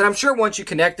multiple things. And I'm sure once you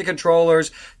connect the controllers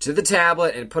to the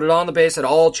tablet and put it on the base, it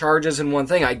all charges in one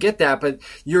thing. I get that, but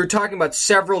you're talking about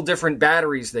several different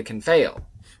batteries that can fail.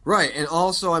 Right. And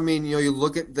also, I mean, you know, you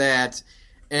look at that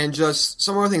and just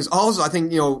some other things. Also, I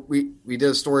think, you know, we did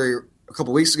a story a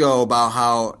couple weeks ago about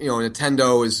how, you know,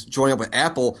 Nintendo is joining up with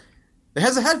Apple. It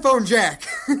has a headphone jack.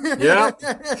 Yep,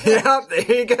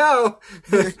 there you go.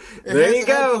 There you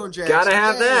go. Gotta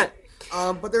have that.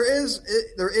 But there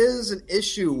is an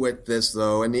issue with this,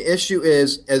 though, and the issue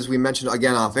is, as we mentioned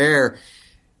again off air,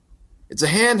 it's a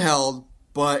handheld,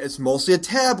 but it's mostly a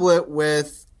tablet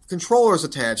with controllers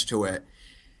attached to it.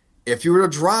 If you were to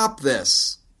drop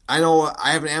this, I know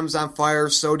I have an Amazon Fire,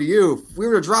 so do you. If we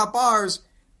were to drop ours,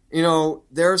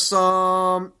 there's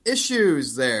some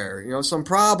issues there, some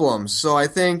problems. So I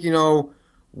think,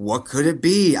 what could it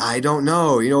be? I don't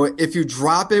know. If you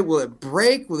drop it, will it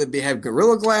break? Will it have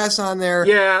Gorilla Glass on there?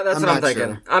 Yeah, that's what I'm thinking.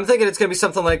 Sure. I'm thinking it's going to be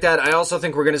something like that. I also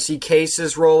think we're going to see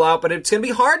cases roll out, but it's going to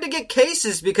be hard to get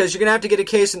cases because you're going to have to get a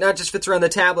case that not just fits around the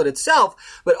tablet itself,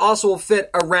 but also will fit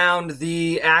around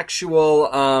the actual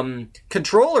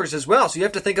controllers as well. So you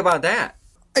have to think about that.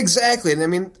 Exactly.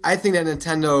 And I think that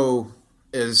Nintendo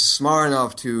is smart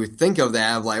enough to think of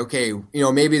that, of like, okay,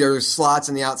 maybe there's slots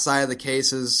in the outside of the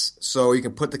cases so you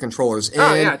can put the controllers in.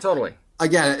 Oh, yeah, totally.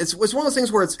 Again, it's one of those things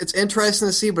where it's interesting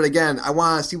to see, but again, I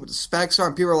want to see what the specs are,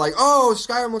 and people are like, oh,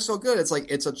 Skyrim looks so good. It's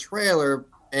like, it's a trailer,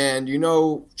 and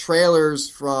trailers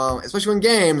from, especially in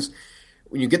games,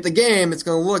 when you get the game, it's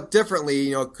going to look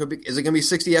differently. Is it going to be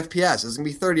 60 FPS? Is it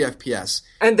going to be 30 FPS?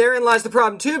 And therein lies the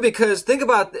problem, too, because think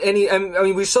about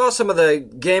we saw some of the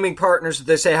gaming partners that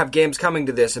they say have games coming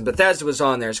to this, and Bethesda was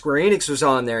on there, Square Enix was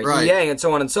on there, right. EA, and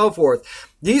so on and so forth.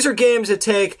 These are games that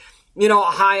take, a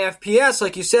high FPS,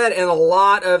 like you said, and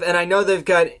and I know they've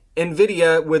got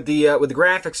NVIDIA with the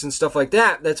graphics and stuff like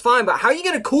that. That's fine, but how are you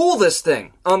going to cool this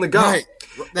thing on the go? Right.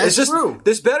 That's true.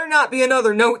 This better not be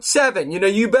another Note 7.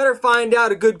 You better find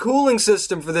out a good cooling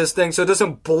system for this thing so it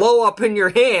doesn't blow up in your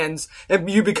hands and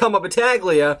you become a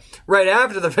Battaglia right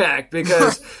after the fact.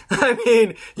 Because,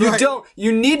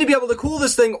 you need to be able to cool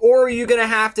this thing, or are you going to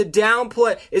have to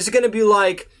downplay? Is it going to be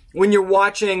like when you're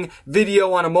watching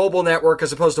video on a mobile network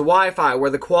as opposed to Wi-Fi, where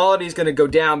the quality is going to go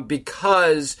down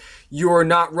because you're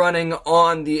not running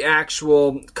on the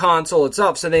actual console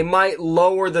itself? So they might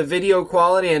lower the video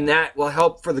quality, and that will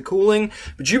help for the cooling.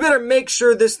 But you better make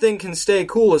sure this thing can stay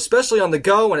cool, especially on the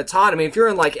go when it's hot. If you're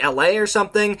in like LA or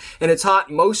something and it's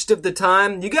hot most of the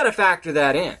time, you got to factor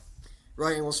that in.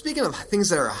 Right. And well, speaking of things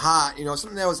that are hot,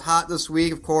 something that was hot this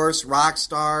week, of course,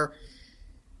 Rockstar.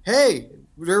 Hey,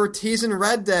 they were teasing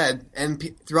Red Dead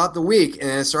throughout the week, and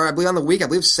it started, I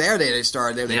believe Saturday they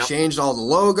started. They changed all the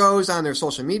logos on their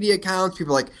social media accounts.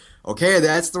 People are like, okay,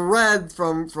 that's the Red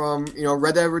from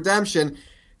Red Dead Redemption.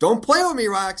 Don't play with me,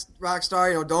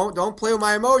 Rockstar. Don't play with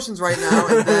my emotions right now.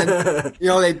 And then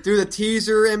they threw the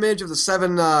teaser image of the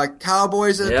 7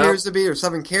 cowboys it appears to be, or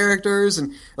 7 characters,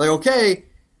 and like, okay,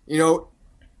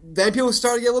 then people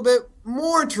started to get a little bit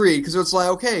more intrigued because it's like,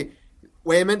 okay,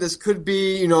 wait a minute, this could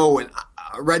be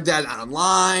Red Dead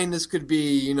Online. This could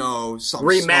be, some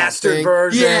remastered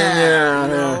version.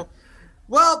 Yeah.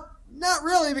 Well, not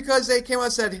really, because they came out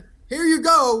and said, here you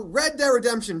go, Red Dead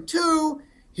Redemption 2.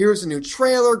 Here's a new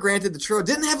trailer. Granted, the trailer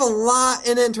didn't have a lot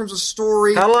in it in terms of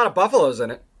story. Had a lot of buffaloes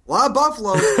in it. A lot of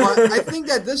buffaloes, but I think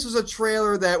that this was a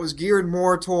trailer that was geared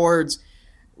more towards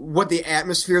what the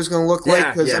atmosphere is going to look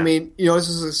like. Because, this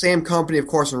is the same company, of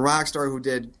course, in Rockstar who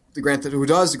does the Grand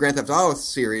Theft Auto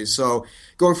series. So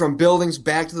going from buildings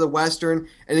back to the Western.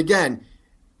 And again,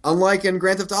 unlike in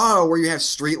Grand Theft Auto where you have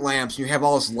street lamps and you have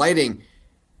all this lighting,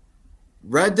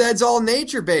 Red Dead's all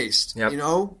nature-based,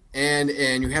 and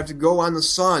you have to go on the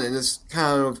sun and this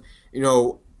kind of,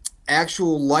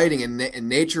 actual lighting and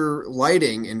nature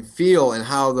lighting and feel and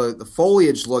how the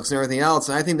foliage looks and everything else.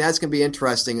 And I think that's going to be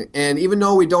interesting. And even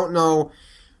though we don't know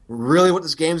really what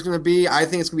this game's going to be, I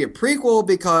think it's going to be a prequel,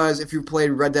 because if you played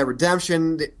Red Dead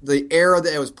Redemption, the era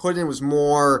that it was put in was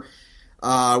more, we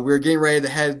were getting ready to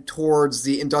head towards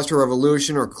the Industrial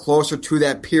Revolution, or closer to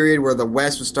that period where the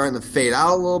West was starting to fade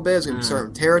out a little bit. It's going to be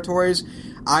certain territories.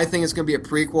 I think it's going to be a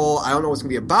prequel. I don't know what it's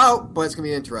going to be about, but it's going to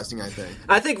be interesting, I think.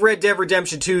 I think Red Dead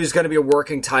Redemption 2 is going to be a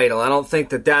working title. I don't think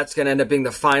that that's going to end up being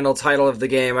the final title of the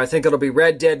game. I think it'll be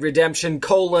Red Dead Redemption :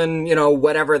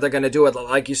 whatever they're going to do it.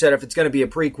 Like you said, if it's going to be a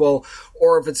prequel,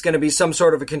 or if it's going to be some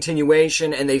sort of a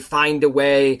continuation and they find a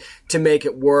way to make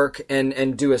it work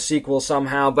and do a sequel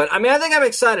somehow. But, I think I'm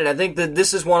excited. I think that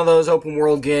this is one of those open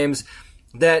world games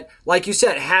that, like you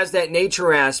said, has that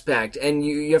nature aspect, and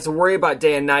you have to worry about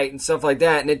day and night and stuff like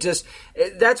that. And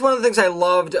that's one of the things I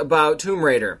loved about Tomb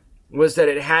Raider, was that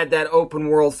it had that open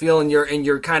world feel, and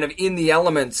you're kind of in the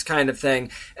elements kind of thing.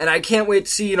 And I can't wait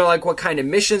to see, what kind of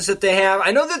missions that they have.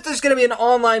 I know that there's going to be an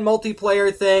online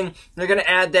multiplayer thing. They're going to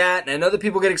add that, and I know that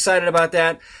people get excited about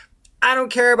that. I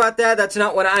don't care about that. That's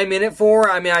not what I'm in it for.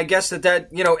 I guess that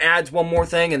adds one more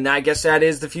thing, and I guess that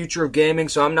is the future of gaming,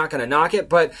 so I'm not going to knock it.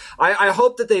 But I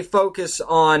hope that they focus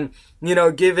on,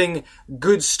 giving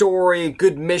good story,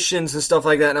 good missions and stuff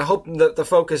like that, and I hope that the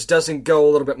focus doesn't go a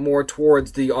little bit more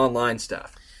towards the online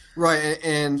stuff. Right,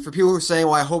 and for people who are saying,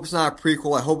 well, I hope it's not a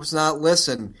prequel, I hope it's not,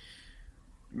 listen,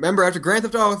 remember, after Grand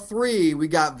Theft Auto 3, we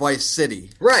got Vice City.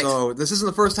 Right. So this isn't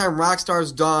the first time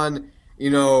Rockstar's done,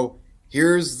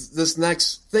 here's this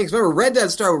next thing. 'Cause remember, Red Dead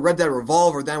started with Red Dead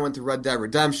Revolver, then went to Red Dead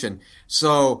Redemption.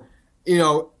 So, you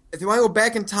know, if they want to go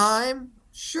back in time,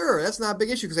 sure, that's not a big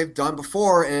issue because they've done it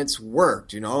before and it's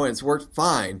worked, and it's worked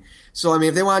fine. So, I mean,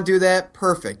 if they want to do that,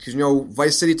 perfect. Because,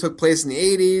 Vice City took place in the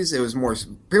 80s. It was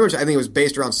pretty much, I think it was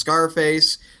based around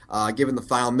Scarface, given the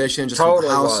final mission, just what the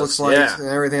house looks like and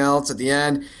everything else at the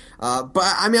end. But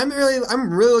I mean, I'm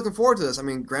really looking forward to this. I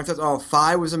mean, Grand Theft Auto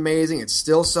 5 was amazing. It's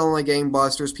still selling like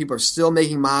gangbusters. People are still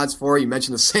making mods for it. You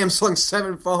mentioned the Samsung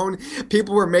 7 phone.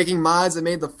 People were making mods that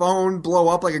made the phone blow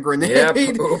up like a grenade. Yep.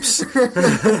 Oops.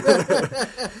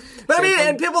 But I mean,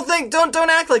 and people think, don't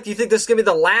act like you think this is going to be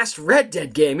the last Red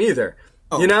Dead game either.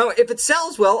 Oh. If it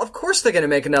sells well, of course they're going to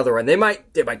make another one. They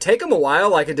might take them a while,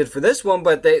 like it did for this one,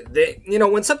 but they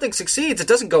when something succeeds, it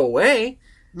doesn't go away.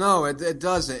 No, it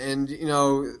doesn't. And,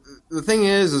 the thing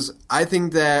is I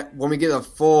think that when we get a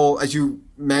full, as you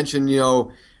mentioned,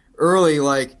 early,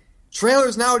 like,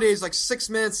 trailers nowadays, like 6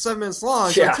 minutes, 7 minutes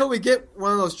long. So until we get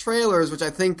one of those trailers, which I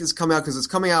think is coming out because it's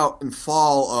coming out in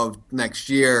fall of next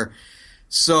year.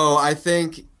 So I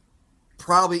think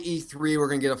probably E3 we're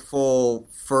going to get a full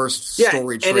first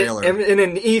story trailer. And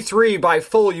in E3 by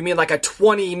full, you mean like a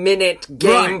 20-minute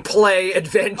gameplay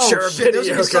adventure video kind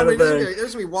of thing. There's going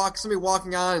to be somebody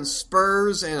walking on in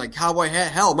Spurs and a cowboy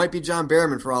hat. Hell, it might be John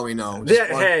Barrowman for all we know.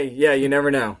 You never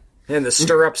know. And the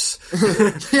stirrups.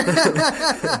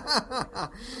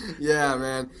 Yeah,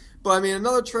 man. But, I mean,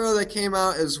 another trailer that came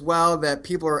out as well that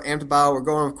people are amped about, we're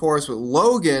going, of course, with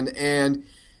Logan. And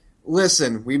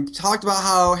listen, we talked about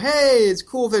how, hey, it's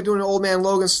cool if they're doing an Old Man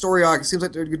Logan story arc. It seems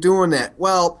like they're doing that.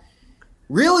 Well,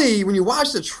 really, when you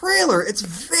watch the trailer, it's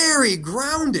very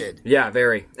grounded. Yeah,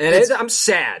 very. And I'm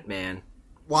sad, man.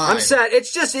 Why? I'm sad. It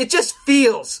just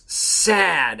feels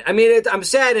sad. I mean, I'm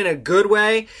sad in a good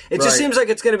way. It just seems like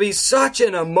it's going to be such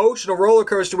an emotional roller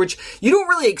coaster, which you don't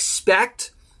really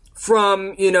expect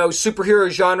from, superhero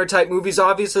genre type movies.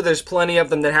 Obviously, there's plenty of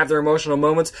them that have their emotional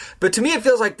moments. But to me, it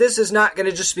feels like this is not going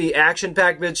to just be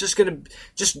action-packed, but it's just going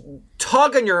to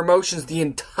tug on your emotions the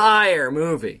entire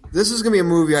movie. This is going to be a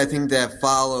movie, I think, that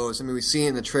follows. I mean, we see it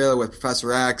in the trailer with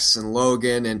Professor X and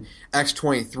Logan and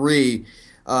X-23.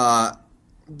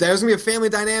 There's going to be a family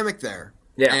dynamic there.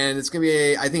 Yeah. And it's going to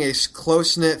be, I think, a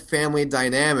close-knit family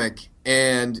dynamic.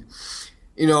 And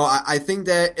I think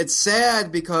that it's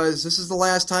sad because this is the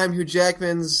last time Hugh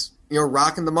Jackman's,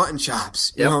 rocking the mutton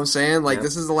chops. You know what I'm saying? Like,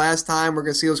 this is the last time we're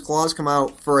going to see those claws come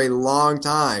out for a long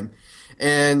time.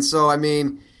 And so, I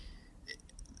mean,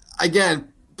 again,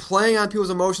 playing on people's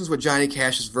emotions with Johnny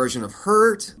Cash's version of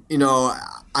Hurt,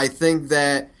 I think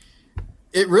that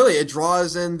it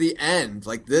draws in the end.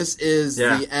 Like, this is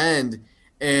the end.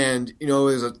 And,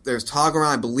 there's talk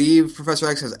around, I believe Professor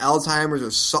X has Alzheimer's.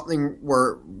 There's something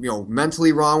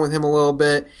mentally wrong with him a little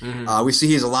bit. Mm-hmm. We see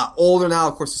he's a lot older now.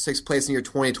 Of course, this takes place in the year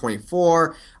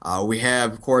 2024. We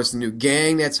have, of course, the new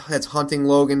gang that's hunting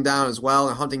Logan down as well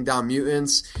and hunting down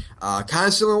mutants. Kind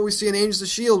of similar to what we see in Agents of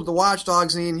S.H.I.E.L.D. with the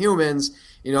Watchdogs and the Inhumans.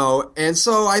 And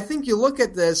so I think you look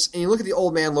at this and you look at the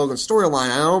Old Man Logan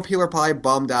storyline. I know people are probably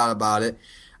bummed out about it.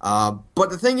 But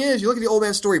the thing is, you look at the Old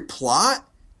Man story plot,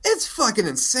 it's fucking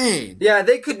insane. Yeah,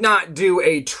 they could not do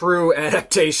a true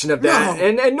adaptation of that.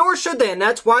 No. And nor should they. And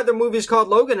that's why the movie's called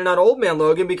Logan and not Old Man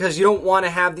Logan, because you don't want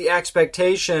to have the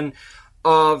expectation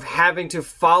of having to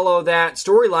follow that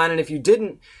storyline. And if you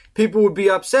didn't, people would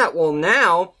be upset. Well,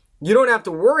 now you don't have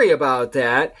to worry about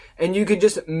that, and you can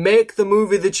just make the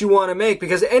movie that you want to make,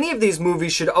 because any of these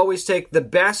movies should always take the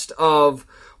best of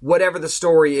whatever the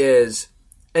story is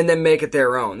and then make it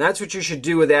their own. That's what you should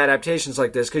do with adaptations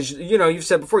like this, because, you've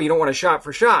said before, you don't want to shot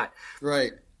for shot.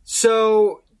 Right.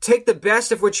 So take the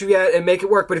best of what you get and make it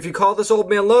work. But if you call this Old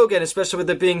Man Logan, especially with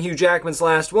it being Hugh Jackman's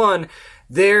last one,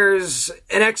 there's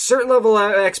a certain level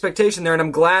of expectation there, and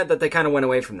I'm glad that they kind of went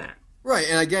away from that. Right,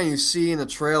 and again, you see in the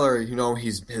trailer,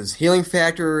 his healing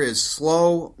factor is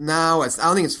slow now. I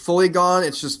don't think it's fully gone.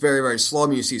 It's just very, very slow. I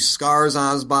mean, you see scars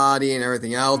on his body and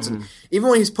everything else. Mm-hmm. And even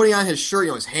when he's putting on his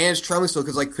shirt, his hand's trembling still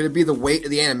because, could it be the weight of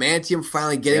the adamantium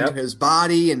finally getting to his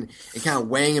body and kind of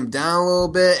weighing him down a little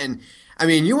bit? And, I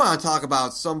mean, you want to talk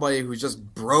about somebody who's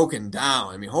just broken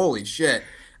down. I mean, holy shit.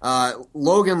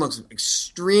 Logan looks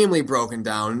extremely broken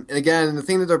down. And again, the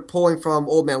thing that they're pulling from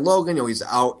Old Man Logan, he's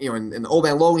out, in Old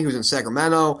Man Logan, he was in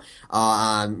Sacramento,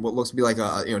 on what looks to be like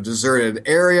a, deserted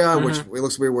area, mm-hmm. which it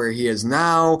looks to be where he is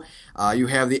now. You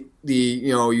have you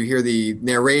hear the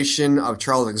narration of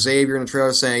Charles Xavier in the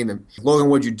trailer saying,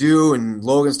 Logan, what'd you do? And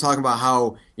Logan's talking about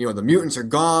how, the mutants are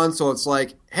gone. So it's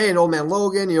like, hey, in Old Man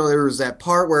Logan, there was that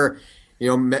part where,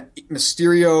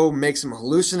 Mysterio makes him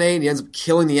hallucinate, and he ends up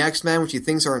killing the X-Men, which he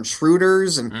thinks are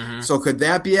intruders, and so could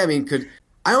that be? I mean,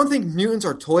 I don't think mutants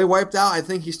are totally wiped out. I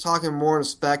think he's talking more in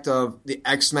respect of the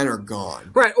X-Men are gone.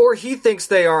 Right, or he thinks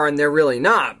they are and they're really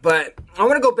not. But I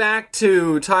want to go back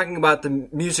to talking about the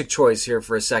music choice here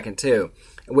for a second, too,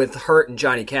 with Hurt and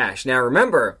Johnny Cash. Now,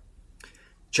 remember,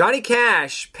 Johnny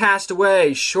Cash passed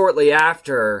away shortly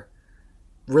after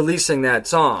releasing that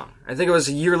song. I think it was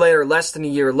a year later, less than a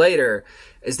year later.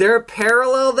 Is there a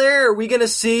parallel there? Are we going to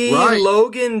see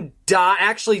Logan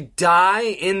actually die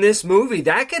in this movie?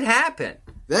 That could happen.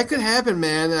 That could happen,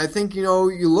 man. And I think,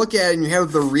 you look at it and you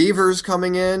have the Reavers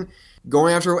coming in,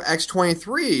 going after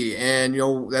X-23, and,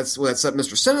 that's up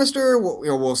Mr. Sinister.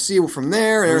 We'll see from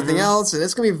there and everything else. And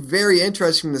it's going to be very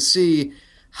interesting to see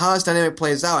how this dynamic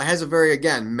plays out. It has a very,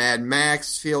 again, Mad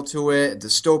Max feel to it, a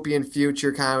dystopian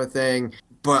future kind of a thing.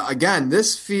 But, again,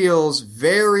 this feels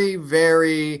very,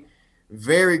 very,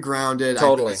 very grounded.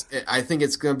 Totally. I think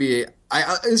it's going to be...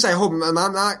 At least I hope... I'm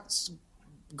not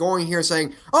going here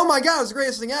saying, oh my god, it's the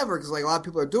greatest thing ever, because a lot of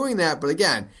people are doing that. But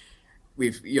again,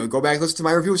 we've go back and listen to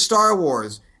my review of Star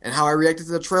Wars and how I reacted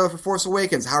to the trailer for Force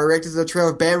Awakens, how I reacted to the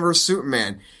trailer of Batman vs.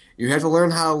 Superman. You have to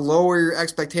learn how to lower your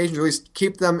expectations, or at least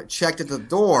keep them checked at the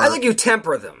door. I think you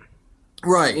temper them.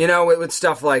 Right. With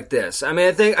stuff like this. I mean,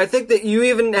 I think that you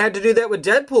even had to do that with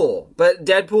Deadpool, but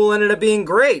Deadpool ended up being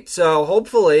great. So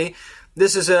hopefully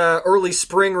this is a early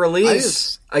spring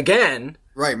release again.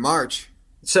 Right, March.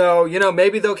 So,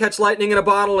 maybe they'll catch lightning in a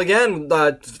bottle again,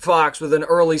 Fox, with an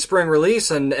early spring release,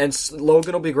 and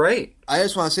Logan will be great. I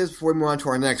just want to say this before we move on to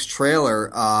our next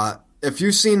trailer. If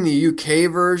you've seen the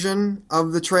UK version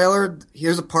of the trailer,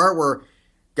 here's a part where,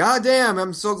 goddamn,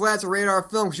 I'm so glad it's a rated R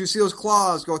film, because you see those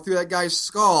claws go through that guy's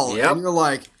skull, and you're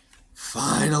like,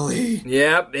 finally.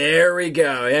 Yep, there we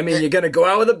go. I mean, you're going to go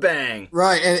out with a bang.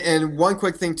 Right, and one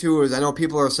quick thing, too, is I know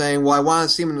people are saying, well, I want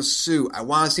to see him in the suit.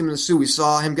 We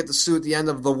saw him get the suit at the end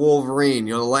of the Wolverine,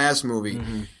 the last movie.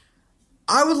 Mm-hmm.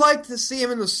 I would like to see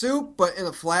him in the suit, but in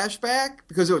a flashback,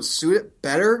 because it would suit it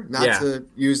better, not to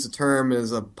use the term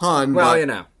as a pun. Well,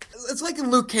 but it's like in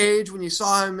Luke Cage when you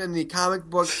saw him in the comic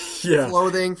book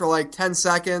clothing for 10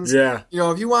 seconds. Yeah.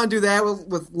 If you want to do that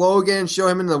with Logan, show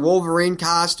him in the Wolverine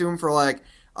costume for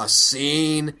a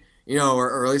scene,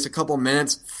 or at least a couple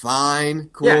minutes, fine,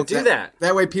 cool. Yeah, do that.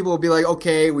 That way people will be like,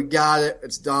 okay, we got it,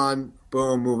 it's done,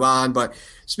 boom, move on. But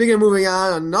speaking of moving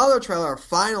on, another trailer, our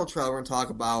final trailer we're going to talk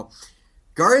about,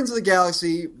 Guardians of the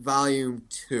Galaxy Volume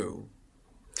 2.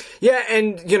 Yeah,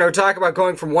 and, talk about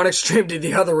going from one extreme to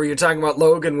the other, where you're talking about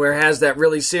Logan, where it has that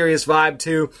really serious vibe,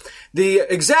 to the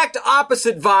exact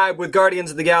opposite vibe with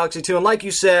Guardians of the Galaxy 2. And like you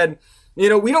said, we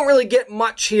don't really get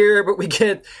much here, but we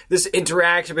get this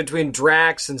interaction between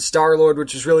Drax and Star-Lord,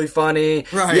 which is really funny.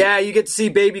 Right. Yeah, you get to see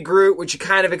Baby Groot, which you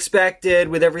kind of expected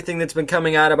with everything that's been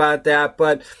coming out about that.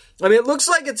 But, I mean, it looks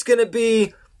like it's going to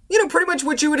be, pretty much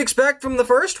what you would expect from the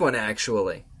first one,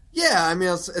 actually. Yeah, I mean,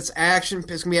 it's action. It's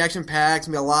going to be action-packed. It's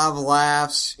going to be a lot of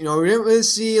laughs. We didn't really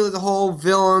see the whole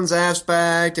villains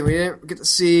aspect, and we didn't get to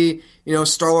see,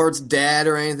 Star-Lord's dad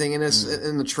or anything in this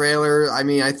in the trailer. I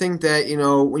mean, I think that,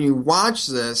 when you watch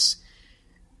this,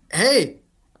 hey,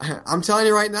 I'm telling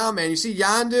you right now, man, you see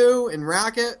Yondu and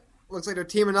Rocket, looks like they're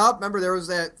teaming up. Remember, there was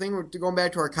that thing going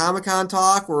back to our Comic-Con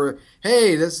talk where,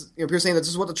 hey, people saying that this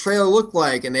is what the trailer looked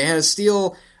like, and they had to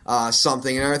steal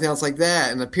something and everything else like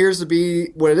that, and it appears to be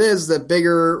what it is, the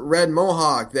bigger red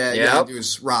mohawk that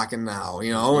Yondu's rocking now,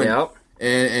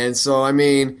 and so, I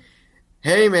mean,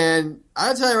 hey man,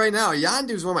 I'll tell you right now,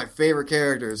 Yondu's one of my favorite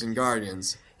characters in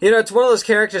Guardians. It's one of those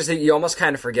characters that you almost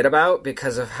kind of forget about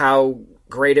because of how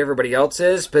great everybody else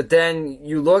is, but then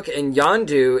you look and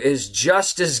Yondu is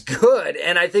just as good,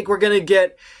 and I think we're going to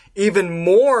get even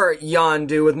more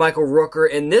Yondu with Michael Rooker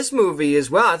in this movie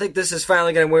as well. I think this is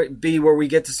finally going to be where we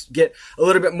get to get a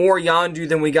little bit more Yondu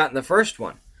than we got in the first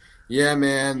one. Yeah,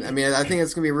 man. I mean, I think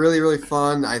it's going to be really, really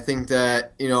fun. I think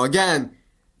that, again,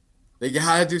 they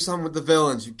got to do something with the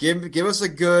villains. Give us a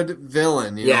good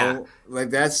villain, you know?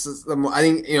 That's, I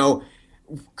think,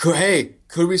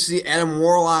 could we see Adam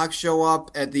Warlock show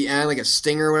up at the end, like a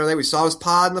stinger or whatever? We saw his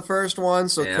pod in the first one,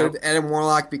 so could Adam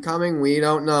Warlock be coming? We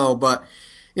don't know, but...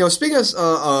 speaking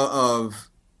of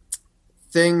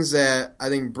things that I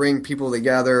think bring people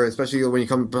together, especially when you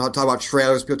come to talk about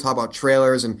trailers, people talk about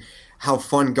trailers and how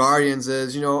fun Guardians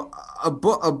is.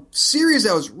 A series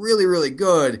that was really, really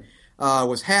good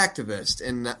was Hacktivist.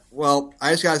 And, well,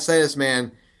 I just got to say this,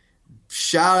 man.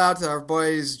 Shout out to our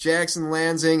boys Jackson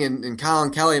Lansing and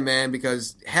Colin Kelly, man,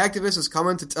 because Hacktivist is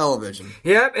coming to television.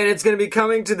 Yep, and it's going to be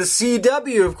coming to the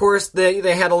CW. Of course, they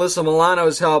had Alyssa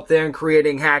Milano's help there in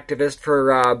creating Hacktivist for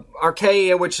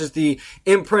Archaea, which is the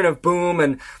imprint of Boom,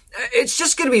 and it's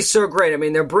just going to be so great. I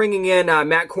mean, they're bringing in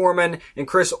Matt Corman and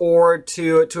Chris Ord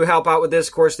to help out with this.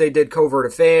 Of course, they did Covert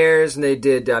Affairs and they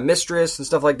did Mistress and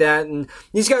stuff like that. And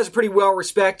these guys are pretty well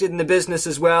respected in the business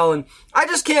as well. And I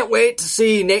just can't wait to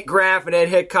see Nate Graff and Ed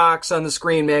Hickox on the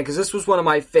screen, man, because this was one of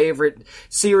my favorite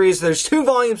series. There's 2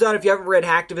 volumes out. If you haven't read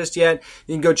Hacktivist yet,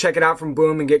 you can go check it out from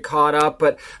Boom and get caught up.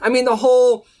 But I mean, the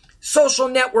whole social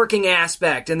networking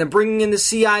aspect and then bringing in the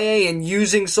CIA and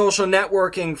using social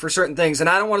networking for certain things. And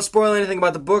I don't want to spoil anything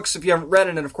about the books if you haven't read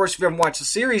it. And of course, if you haven't watched the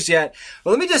series yet,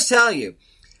 but let me just tell you,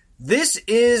 this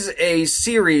is a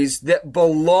series that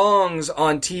belongs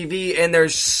on TV, and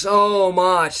there's so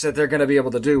much that they're going to be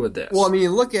able to do with this. Well, I mean, you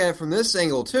look at it from this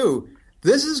angle, too.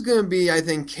 This is going to be, I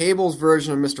think, Cable's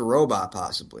version of Mr. Robot,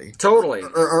 possibly. Totally.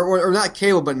 Or not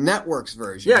Cable, but Network's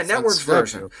version. Yeah, Network's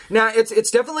version. Now, it's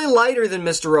definitely lighter than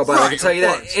Mr. Robot, right, I can tell you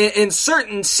that. In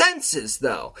certain senses,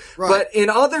 though. Right. But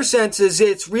in other senses,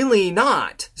 it's really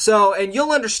not. So, and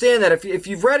you'll understand that. If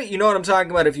you've read it, you know what I'm talking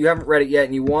about. If you haven't read it yet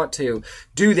and you want to,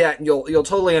 do that, and you'll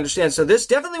totally understand. So this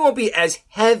definitely won't be as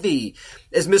heavy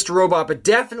as Mr. Robot, but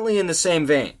definitely in the same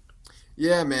vein.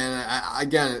 Yeah, man.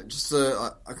 Again, just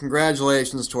a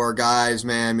congratulations to our guys,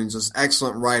 man. And just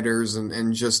excellent writers,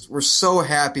 and just we're so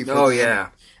happy for them. Oh, yeah.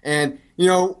 And, you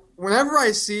know, whenever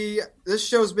I see this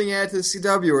show's being added to the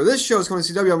CW or this show's coming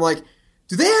to CW, I'm like,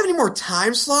 do they have any more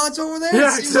time slots over there? Yeah,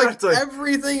 it seems exactly. like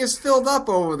everything is filled up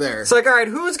over there. It's like, all right,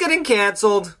 who's getting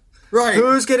canceled? Right.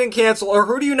 Who's getting canceled, or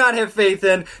who do you not have faith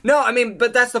in? No, I mean,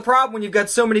 but that's the problem when you've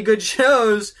got so many good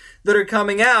shows that are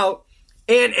coming out.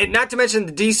 And not to mention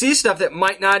the DC stuff that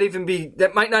might not even be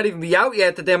out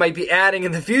yet, that they might be adding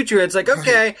in the future. It's like,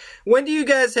 okay, when do you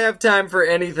guys have time for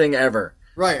anything ever?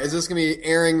 Right. Is this going to be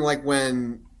airing like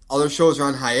when other shows are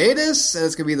on hiatus and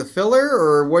it's going to be the filler,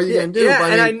 or what are you going to do? Yeah,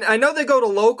 and I know they go to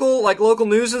local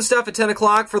news and stuff at 10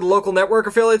 o'clock for the local network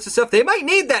affiliates and stuff. They might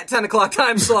need that 10 o'clock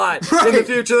time slot in the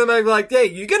future. They might be like, hey,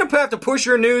 you're going to have to push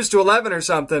your news to 11 or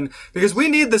something because we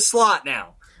need the slot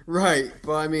now. Right,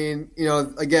 but I mean, you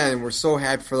know, again, we're so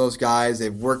happy for those guys.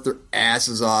 They've worked their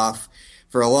asses off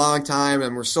for a long time,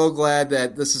 and we're so glad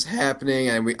that this is happening.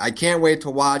 And I can't wait to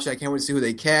watch. I can't wait to see who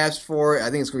they cast for it. I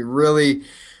think it's going to be really,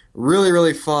 really,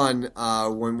 really fun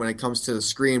when it comes to the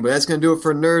screen. But that's going to do it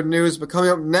for Nerd News. But coming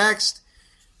up next,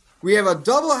 we have a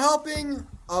double helping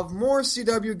of more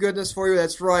CW goodness for you.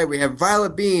 That's right. We have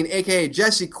Violet Bean, a.k.a.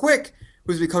 Jesse Quick,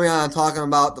 who's be coming on and talking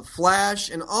about The Flash.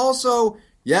 And also,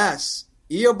 yes,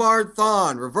 Eobard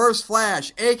Thawne, Reverse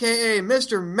Flash, a.k.a.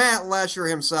 Mr. Matt Lasher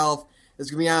himself, is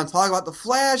going to be on to talk about The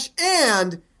Flash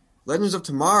and Legends of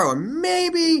Tomorrow, and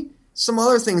maybe some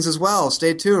other things as well.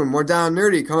 Stay tuned. More Down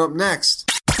Nerdy coming up next.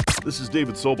 This is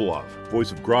David Sobolov,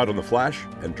 voice of Grodd on The Flash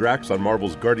and Drax on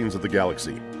Marvel's Guardians of the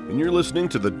Galaxy, and you're listening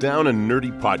to the Down and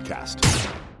Nerdy Podcast.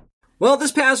 Well,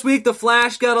 this past week, The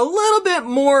Flash got a little bit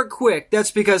more quick. That's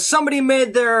because somebody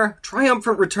made their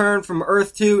triumphant return from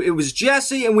Earth 2. It was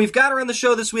Jessie, and we've got her on the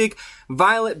show this week,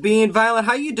 Violet Bean. Violet,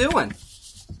 how you doing?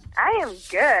 I am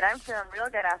good. I'm feeling real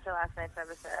good after last night's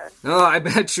episode. Oh, I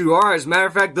bet you are. As a matter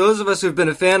of fact, those of us who've been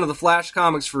a fan of the Flash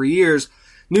comics for years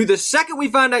knew the second we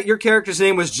found out your character's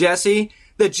name was Jessie,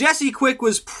 that Jessie Quick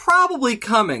was probably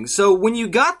coming. So when you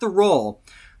got the role,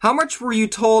 how much were you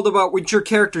told about what your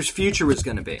character's future was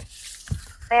going to be?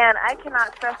 Man, I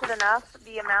cannot stress it enough.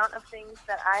 The amount of things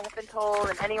that I have been told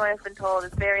and anyone has been told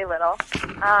is very little.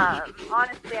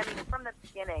 Honestly, I mean, from the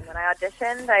beginning, when I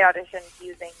auditioned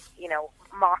using,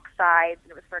 mock sides,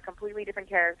 and it was for a completely different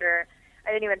character.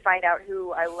 I didn't even find out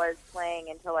who I was playing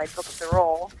until I took the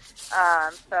role.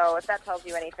 So if that tells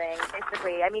you anything,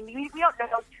 basically, I mean, we don't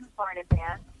know too far in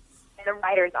advance, and the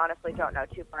writers honestly don't know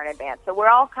too far in advance. So we're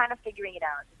all kind of figuring it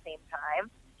out at the same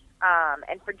time.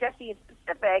 And for Jessie in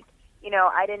specific,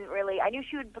 I knew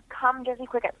she would become Jessie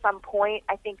Quick at some point.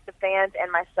 I think the fans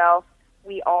and myself,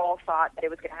 we all thought that it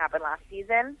was going to happen last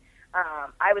season.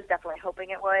 I was definitely hoping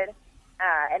it would.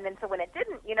 And then so when it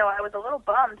didn't, I was a little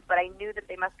bummed, but I knew that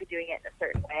they must be doing it in a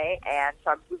certain way. And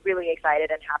so I'm really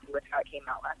excited and happy with how it came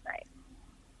out last night.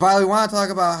 Violet, we want to talk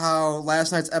about how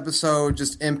last night's episode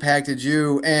just impacted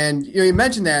you. And, you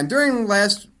mentioned that. And during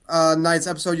last night's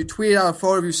episode, you tweeted out a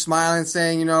photo of you smiling,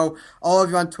 saying, all of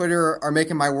you on Twitter are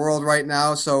making my world right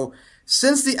now. So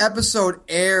since the episode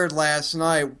aired last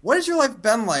night, what has your life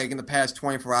been like in the past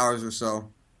 24 hours or so?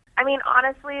 I mean,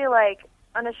 honestly,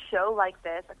 on a show like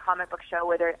this, a comic book show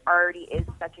where there already is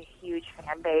such a huge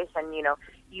fan base and,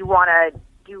 you want to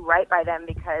do right by them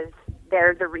because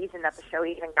they're the reason that the show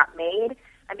even got made.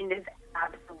 I mean, it's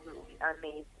absolutely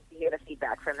amazing to hear the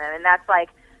feedback from them. And that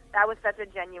was such a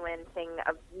genuine thing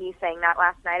of me saying that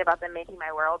last night about them making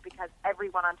my world, because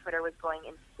everyone on Twitter was going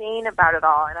insane about it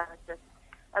all. And I was just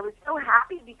I was so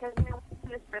happy because, you know, we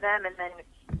do this for them, and then,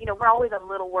 you know, we're always a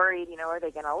little worried, you know, are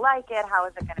they going to like it? How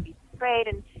is it going to be portrayed?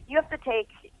 And you have to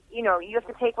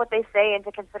take what they say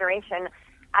into consideration.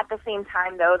 At the same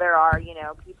time, though, there are, you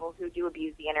know, people who do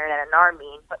abuse the internet and are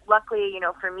mean. But luckily, you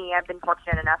know, for me, I've been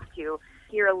fortunate enough to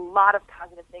hear a lot of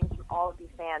positive things from all of these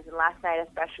fans. And last night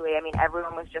especially, I mean,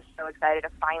 everyone was just so excited to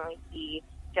finally see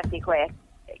Jesse Quick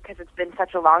because it's been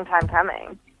such a long time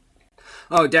coming.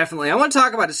 Oh, definitely. I want to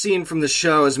talk about a scene from the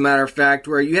show, as a matter of fact,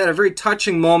 where you had a very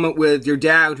touching moment with your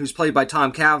dad, who's played by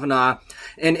Tom Cavanaugh,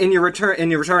 and in your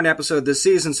return episode this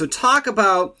season. So talk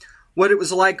about what it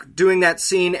was like doing that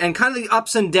scene and kind of the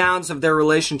ups and downs of their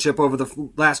relationship over the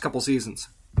last couple seasons.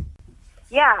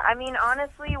 Yeah, I mean,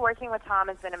 honestly, working with Tom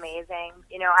has been amazing.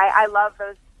 You know, I love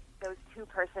those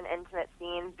two-person intimate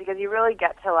scenes because you really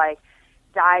get to, like,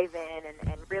 dive in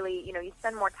and really, you know, you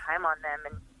spend more time on them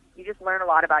and you just learn a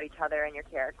lot about each other and your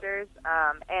characters.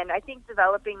 And I think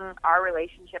developing our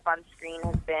relationship on screen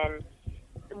has been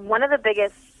one of the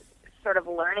biggest sort of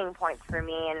learning points for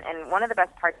me and one of the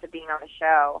best parts of being on the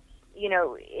show. You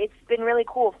know, it's been really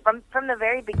cool. From the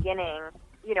very beginning,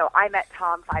 you know, I met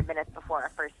Tom 5 minutes before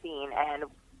our first scene, and,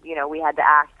 you know, we had to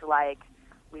act like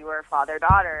we were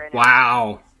father-daughter. And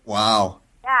wow.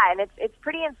 Yeah, and it's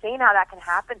pretty insane how that can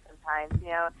happen sometimes. You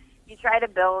know, you try to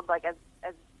build, like, as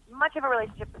much of a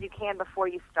relationship as you can before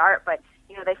you start, but,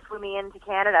 you know, they flew me into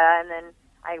Canada, and then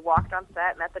I walked on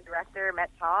set, met the director, met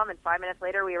Tom, and 5 minutes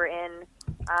later we were in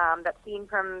that scene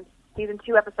from Season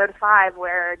 2, Episode 5,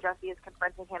 where Jesse is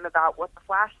confronting him about what the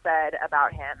Flash said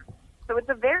about him. So it's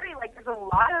a very, like, there's a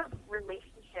lot of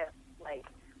relationship, like,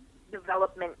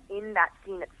 development in that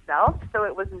scene itself. So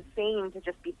it was insane to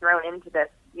just be thrown into this,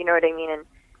 you know what I mean?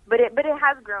 But it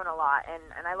has grown a lot,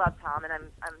 and I love Tom, and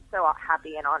I'm so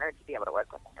happy and honored to be able to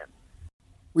work with him.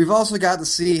 We've also got to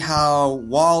see how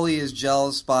Wally is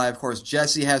jealous by, of course,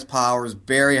 Jesse has powers,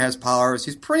 Barry has powers.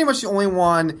 He's pretty much the only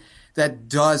one that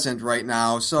doesn't right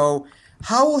now. So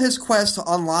how will his quest to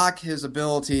unlock his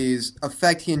abilities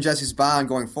affect he and Jesse's bond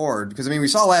going forward? Because, I mean, we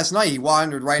saw last night he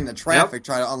wandered right into traffic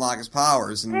trying to unlock his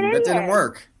powers, and it didn't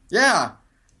work. Yeah.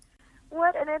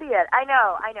 What an idiot. I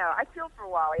know. I feel for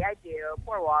Wally. I do.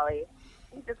 Poor Wally.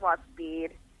 He just wants speed.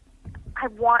 I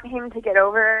want him to get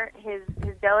over his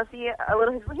jealousy, he has a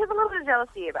little bit of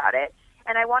jealousy about it,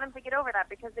 and I want him to get over that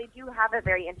because they do have a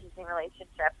very interesting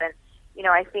relationship, and, you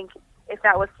know, I think if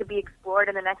that was to be explored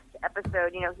in the next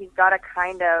episode, you know, he's got to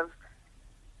kind of,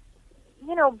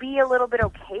 you know, be a little bit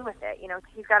okay with it. You know,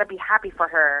 he's got to be happy for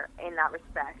her in that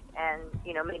respect. And,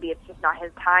 you know, maybe it's just not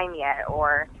his time yet,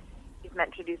 or he's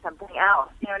meant to do something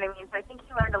else. You know what I mean? So I think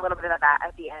he learned a little bit of that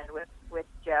at the end with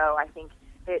Joe. I think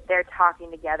that they're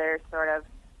talking together sort of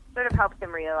helps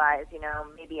him realize, you know,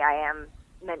 maybe I am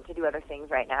meant to do other things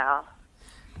right now.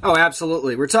 Oh,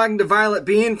 absolutely. We're talking to Violet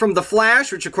Bean from The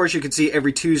Flash, which, of course, you can see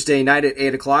every Tuesday night at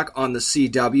 8 o'clock on the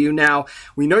CW. Now,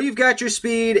 we know you've got your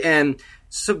speed, and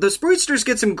so the Sprucesters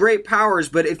get some great powers,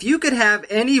 but if you could have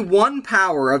any one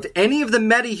power of any of the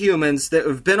metahumans that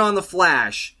have been on The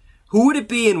Flash, who would it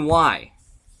be and why?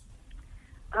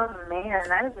 Oh, man,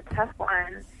 that is a tough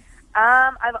one.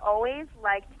 I've always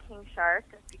liked King Shark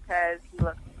just because he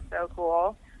looks so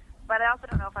cool. But I also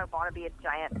don't know if I want to be a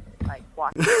giant, like,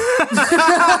 walking.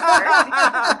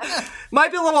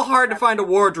 Might be a little hard to find a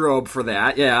wardrobe for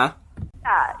that, yeah.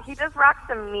 Yeah, he does rock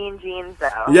some mean jeans,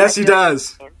 though. Yes, he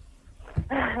does.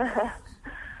 I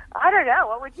don't know.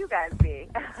 What would you guys be?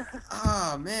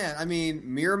 Oh, man. I mean,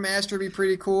 Mirror Master would be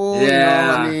pretty cool. Yeah. You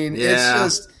know? I mean,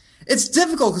 it's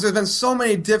difficult because there's been so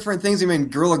many different things. I mean,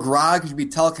 Gorilla Grodd could be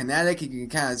telekinetic. You can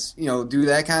kind of, you know, do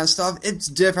that kind of stuff. It's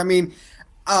different. I mean,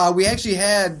 we actually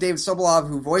had David Sobolov,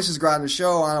 who voices Grodd on the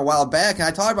show, on a while back, and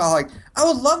I talked about, like, I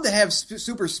would love to have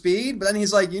super speed, but then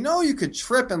he's like, you know, you could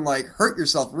trip and, like, hurt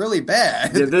yourself really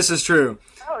bad. Yeah, this is true.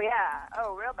 Oh, yeah.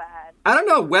 Oh, real bad. I don't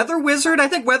know. Weather Wizard? I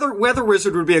think Weather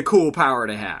Wizard would be a cool power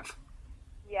to have.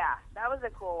 Yeah, that was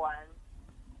a cool one.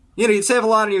 You know, you'd save a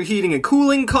lot on your heating and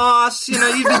cooling costs. You know,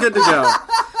 you'd be good to go.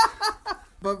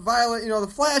 But Violet, you know,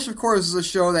 The Flash, of course, is a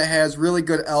show that has really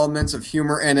good elements of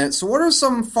humor in it. So what are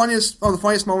some of the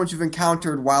funniest moments you've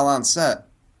encountered while on set?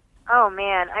 Oh,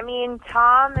 man. I mean,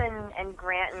 Tom and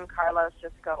Grant and Carlos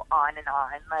just go on and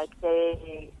on. Like,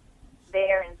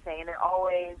 they're insane. They're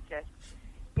always just,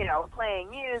 you know,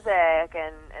 playing music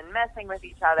and messing with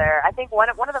each other. I think one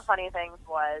of the funny things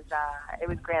was it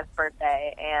was Grant's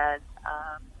birthday, and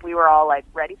we were all, like,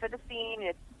 ready for the scene.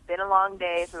 It's been a long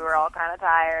day, so we were all kind of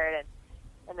tired,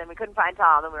 and then we couldn't find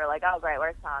Tom, and we were like, oh, great,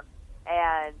 where's Tom?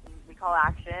 And we call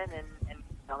action, and he's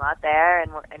still not there,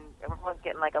 and everyone's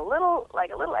getting, like a little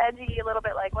edgy, a little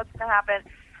bit like, what's going to happen?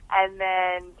 And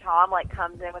then Tom, like,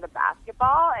 comes in with a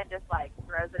basketball and just, like,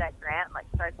 throws it at Grant and, like,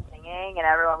 starts singing. And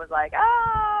everyone was like,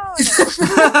 oh!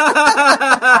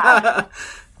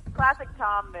 Classic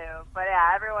Tom move. But,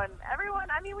 yeah, everyone,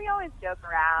 I mean, we always joke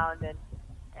around and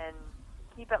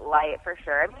keep it light for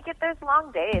sure. I mean, you get those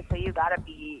long days, so you got to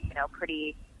be, you know,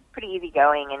 pretty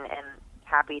easygoing and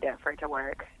happy for it to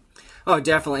work. Oh,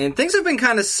 definitely. And things have been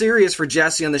kind of serious for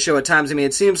Jessie on the show at times. I mean,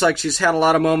 it seems like she's had a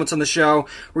lot of moments on the show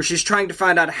where she's trying to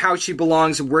find out how she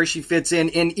belongs and where she fits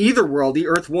in either world, the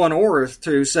Earth 1 or Earth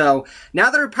 2. So now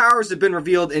that her powers have been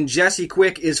revealed and Jessie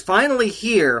Quick is finally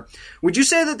here, would you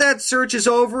say that search is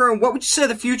over? And what would you say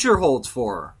the future holds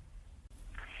for her?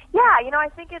 Yeah, you know, I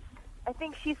think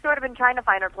she's sort of been trying to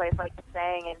find her place, like you're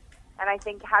saying, and I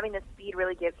think having the speed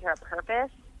really gives her a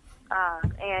purpose.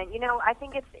 And, you know, I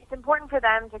think it's important for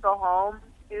them to go home,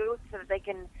 too, so that they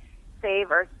can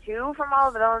save Earth 2 from all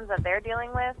of the villains that they're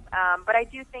dealing with. But I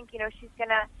do think, you know, she's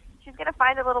gonna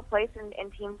find a little place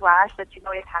in Team Flash that she's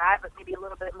always had, but maybe a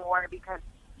little bit more because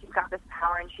she's got this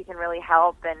power and she can really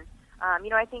help. And, you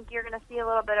know, I think you're going to see a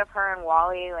little bit of her and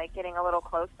Wally, like, getting a little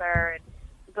closer and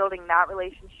building that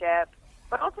relationship.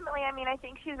 But ultimately, I mean, I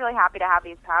think she's really happy to have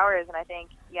these powers, and I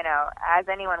think, you know, as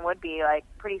anyone would be, like,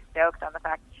 pretty stoked on the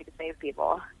fact that she could save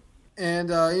people. And,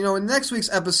 you know, in next week's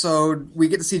episode, we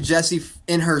get to see Jessie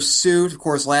in her suit. Of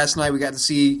course, last night we got to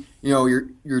see, you know,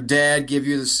 your dad give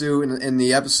you the suit in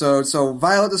the episode. So,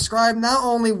 Violet, describe not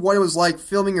only what it was like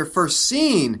filming your first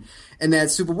scene in that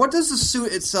suit, but what does the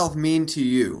suit itself mean to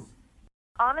you?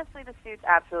 Honestly, the suit's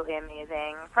absolutely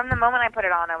amazing. From the moment I put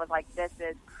it on, I was like, this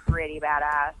is pretty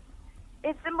badass.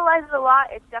 It symbolizes a lot.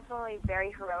 It's definitely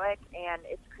very heroic, and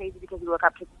it's crazy because we look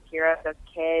up to these heroes as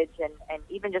kids, and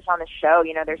even just on the show,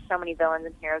 you know, there's so many villains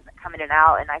and heroes that come in and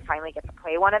out, and I finally get to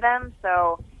play one of them.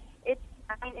 So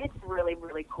it's really,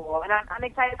 really cool, and I'm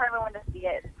excited for everyone to see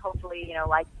it and hopefully, you know,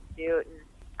 like the suit.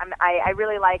 And I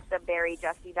really like the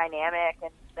Barry-Jessie dynamic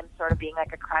and them sort of being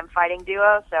like a crime-fighting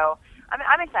duo. So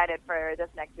I'm excited for this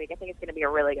next week. I think it's going to be a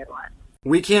really good one.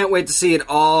 We can't wait to see it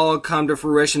all come to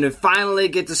fruition and finally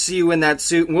get to see you in that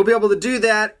suit. And we'll be able to do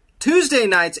that Tuesday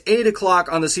nights, 8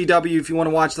 o'clock on the CW if you want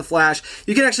to watch The Flash.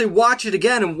 You can actually watch it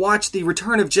again and watch the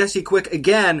return of Jessie Quick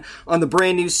again on the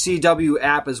brand new CW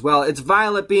app as well. It's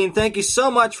Violet Bean. Thank you so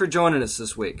much for joining us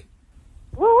this week.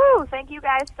 Woo-woo! Thank you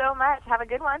guys so much. Have a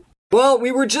good one. Well,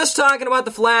 we were just talking about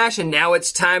The Flash, and now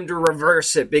it's time to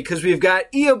reverse it because we've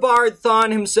got Eobard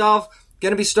Thawne himself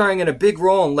going to be starring in a big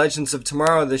role in Legends of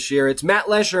Tomorrow this year. It's Matt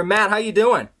Lesher. Matt, how you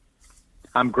doing?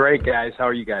 I'm great, guys. How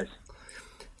are you guys?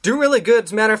 Doing really good.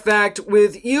 As a matter of fact,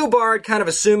 with Eobard kind of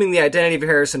assuming the identity of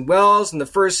Harrison Wells in the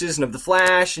first season of The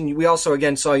Flash, and we also,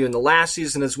 again, saw you in the last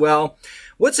season as well.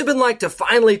 What's it been like to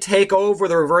finally take over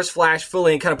the Reverse Flash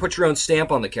fully and kind of put your own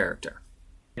stamp on the character?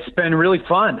 It's been really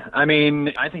fun. I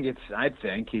mean, I think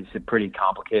he's a pretty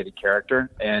complicated character,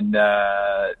 and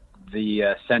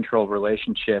the central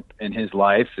relationship in his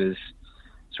life is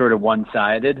sort of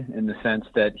one-sided in the sense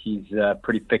that he's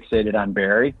pretty fixated on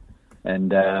Barry, and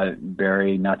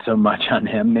Barry not so much on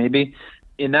him, maybe.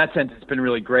 In that sense, it's been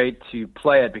really great to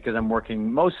play it because I'm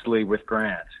working mostly with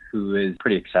Grant, who is a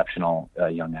pretty exceptional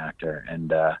young actor,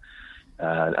 and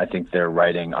I think they're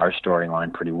writing our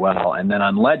storyline pretty well. And then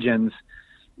on Legends,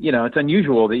 you know, it's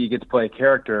unusual that you get to play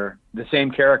the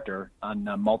same character on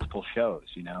multiple shows,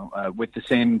 you know, with the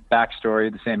same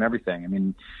backstory, the same everything. I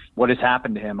mean, what has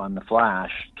happened to him on The Flash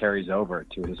carries over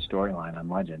to his storyline on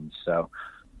Legends. So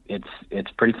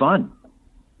it's pretty fun.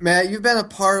 Matt, you've been a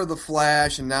part of The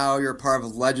Flash, and now you're a part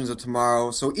of Legends of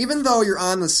Tomorrow. So even though you're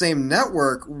on the same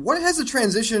network, what has the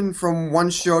transition from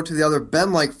one show to the other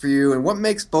been like for you, and what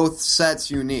makes both sets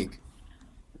unique?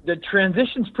 The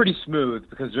transition's pretty smooth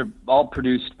because they're all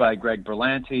produced by Greg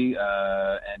Berlanti,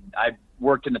 and I've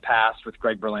worked in the past with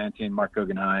Greg Berlanti and Mark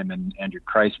Guggenheim and Andrew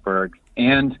Kreisberg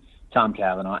and Tom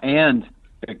Cavanaugh and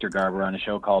Victor Garber on a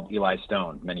show called Eli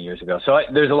Stone many years ago. So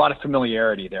there's a lot of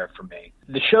familiarity there for me.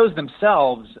 The shows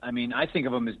themselves, I mean, I think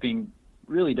of them as being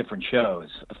really different shows.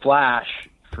 The Flash,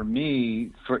 for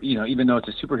me, even though it's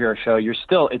a superhero show,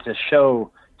 it's a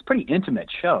show, it's a pretty intimate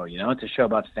show, you know, it's a show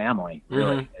about family,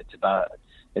 really. Mm-hmm.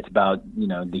 It's about, you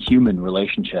know, the human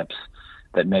relationships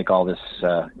that make all this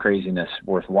craziness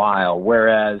worthwhile,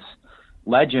 whereas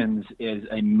Legends is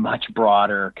a much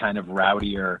broader, kind of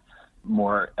rowdier,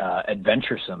 more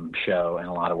adventuresome show in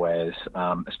a lot of ways,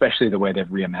 especially the way they've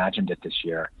reimagined it this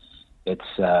year.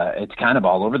 It's kind of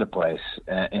all over the place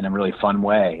in a really fun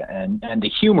way, and the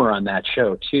humor on that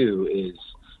show too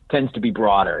tends to be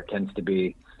broader, tends to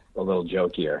be a little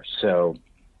jokier. So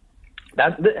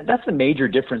that's the major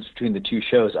difference between the two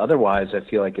shows. Otherwise, I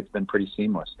feel like it's been pretty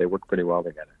seamless. They work pretty well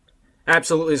together.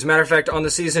 Absolutely. As a matter of fact, on the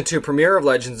Season 2 premiere of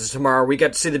Legends of Tomorrow, we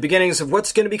get to see the beginnings of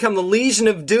what's going to become the Legion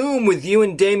of Doom with you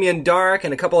and Damien Darhk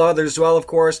and a couple others as well, of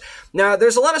course. Now,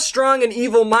 there's a lot of strong and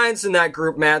evil minds in that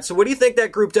group, Matt, so what do you think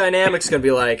that group dynamic's going to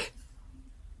be like?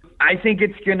 I think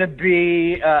it's going to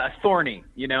be thorny,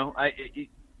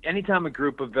 anytime a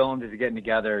group of villains is getting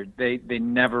together, they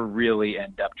never really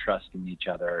end up trusting each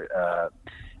other.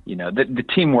 The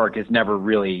teamwork is never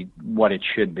really what it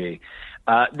should be.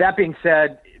 That being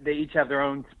said, they each have their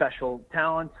own special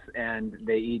talents, and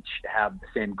they each have the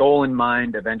same goal in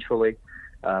mind eventually.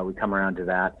 We come around to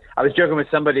that. I was joking with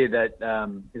somebody that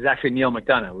is actually Neil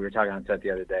McDonough. We were talking on set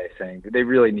the other day saying they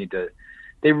really need to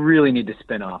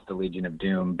spin off the Legion of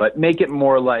Doom, but make it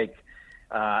more like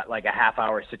a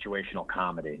half-hour situational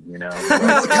comedy, kind of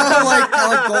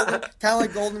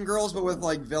like Golden Girls, but with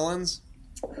like villains.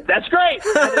 That's great.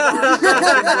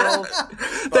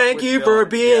 Thank you for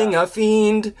being a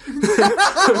fiend.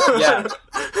 Yeah,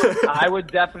 I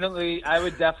would definitely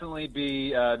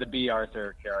be the B.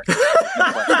 Arthur character.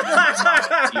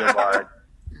 Eobard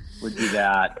would do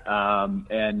that,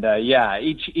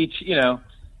 each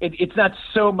It's not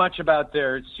so much about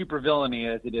their supervillainy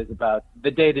as it is about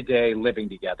the day-to-day living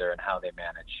together and how they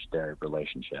manage their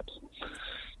relationships.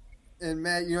 And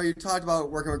Matt, you talked about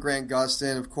working with Grant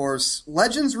Gustin. Of course,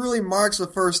 Legends really marks the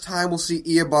first time we'll see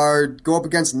Eobard go up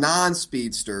against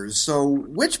non-speedsters. So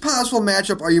which possible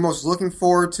matchup are you most looking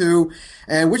forward to,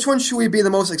 and which one should we be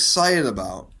the most excited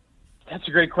about? That's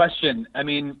a great question. I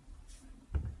mean,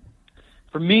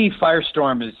 for me,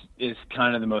 Firestorm is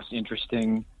kind of the most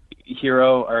interesting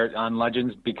hero on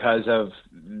Legends because of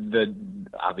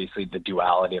obviously the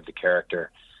duality of the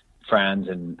character. Franz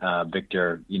and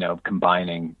Victor,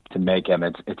 combining to make him.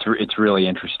 It's really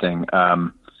interesting.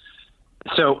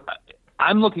 So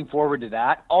I'm looking forward to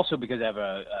that. Also because I have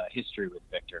a history with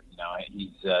Victor.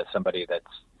 He's somebody that's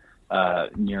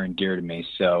near and dear to me.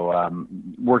 So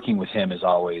working with him is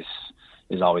always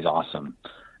awesome.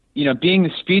 Being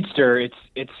the speedster,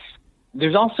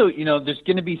 there's also there's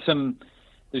going to be some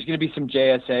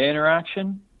JSA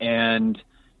interaction, and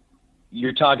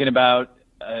you're talking about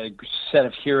a set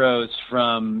of heroes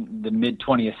from the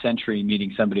mid-20th century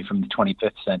meeting somebody from the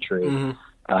 25th century,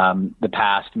 the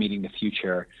past meeting the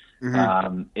future.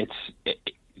 Mm-hmm.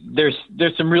 There's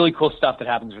some really cool stuff that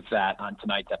happens with that on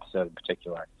tonight's episode in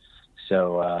particular.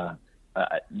 So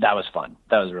that was fun.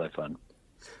 That was really fun.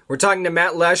 We're talking to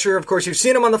Matt Lesher. Of course, you've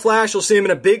seen him on The Flash. You'll see him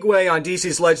in a big way on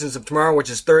DC's Legends of Tomorrow, which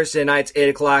is Thursday nights, 8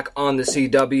 o'clock on the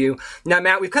CW. Now,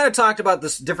 Matt, we've kind of talked about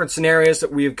the different scenarios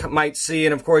that we might see.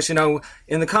 And, of course, in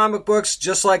the comic books,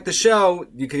 just like the show,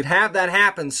 you could have that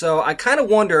happen. So I kind of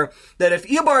wonder that if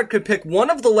Eobard could pick one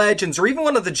of the Legends or even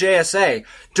one of the JSA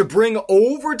to bring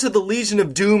over to the Legion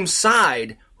of Doom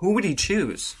side, who would he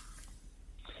choose?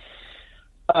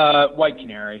 White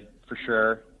Canary, for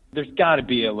sure. There's got to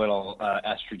be a little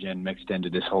estrogen mixed into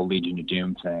this whole Legion of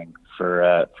Doom thing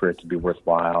for it to be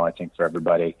worthwhile, I think, for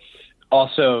everybody.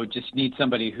 Also, just need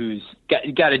somebody who's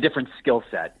got a different skill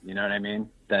set, you know what I mean,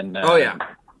 than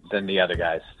the other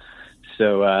guys.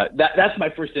 So that's my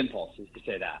first impulse, is to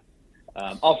say that.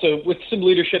 Also, with some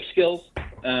leadership skills,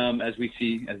 as we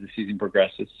see as the season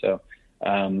progresses. So,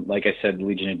 like I said, the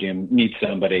Legion of Doom needs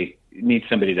somebody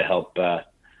to help right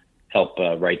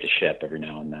the ship every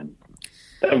now and then.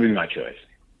 That would be my choice.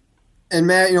 And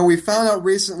Matt, we found out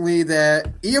recently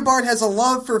that Eobard has a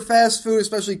love for fast food,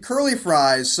 especially curly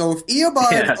fries. So if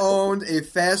Eobard owned a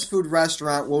fast food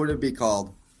restaurant, what would it be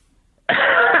called?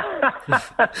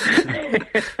 If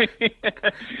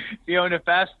you own a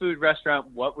fast food restaurant,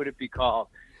 what would it be called?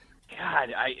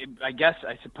 God, I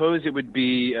suppose it would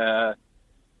be.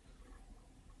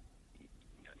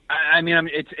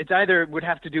 It's either would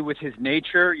have to do with his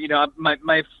nature.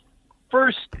 My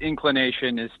first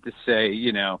inclination is to say,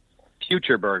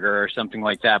 Future Burger or something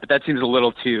like that, but that seems a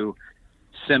little too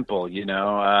simple,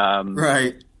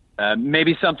 Right.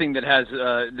 Maybe something that has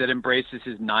that embraces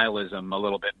his nihilism a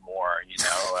little bit more,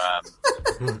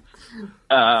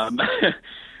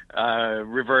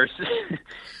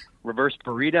 reverse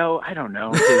burrito. I don't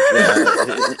know. We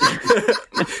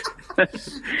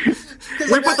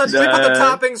put the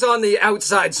toppings on the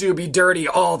outside so you'll be dirty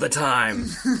all the time.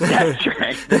 That's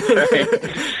right.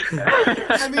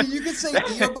 I mean, you could say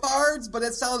Eobard's, but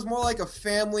it sounds more like a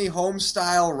family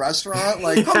home-style restaurant.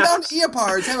 Like, come down to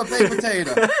Eobard's, have a baked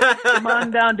potato. Come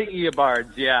on down to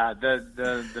Eobard's, yeah.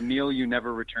 The meal you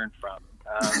never return from.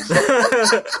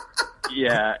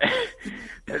 Yeah.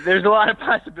 There's a lot of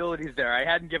possibilities there. I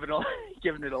hadn't given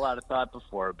it a lot of thought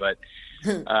before, but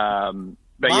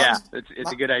yeah,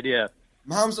 it's a good idea.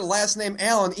 Mom's the last name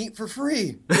Allen, eat for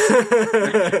free. And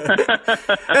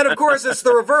of course, it's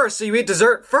the reverse, so you eat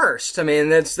dessert first. I mean,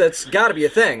 that's got to be a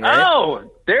thing, right?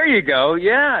 Oh, there you go.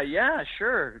 Yeah,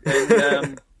 sure.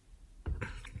 And,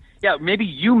 yeah, maybe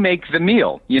you make the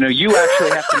meal. You actually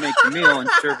have to make the meal and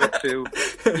serve it to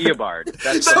Eobard.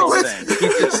 That's the whole thing.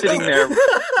 He's just sitting there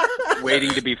waiting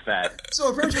to be fed. So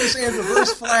apparently you're saying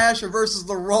Reverse Flash versus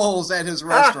the rolls at his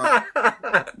restaurant.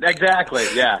 Exactly,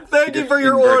 yeah. Thank you for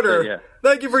your order. Yeah.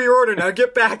 Thank you for your order. Now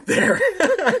get back there.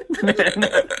 Keep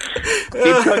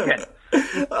cooking.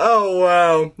 Oh,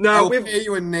 wow. No, we'll pay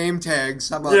you in name tags.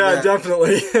 How about that?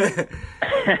 Definitely.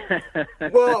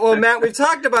 well, Matt, we've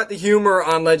talked about the humor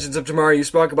on Legends of Tomorrow. You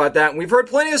spoke about that. And we've heard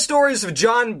plenty of stories of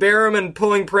John Barrowman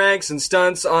pulling pranks and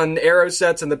stunts on Arrow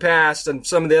sets in the past, and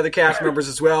some of the other cast members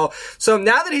as well. So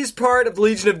now that he's part of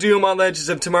Legion of Doom on Legends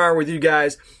of Tomorrow with you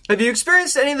guys, have you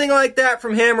experienced anything like that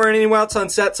from him or anyone else on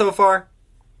set so far?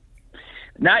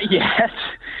 Not yet.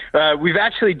 We've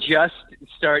actually just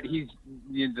started.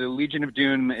 The Legion of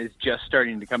Doom is just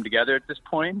starting to come together at this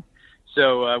point.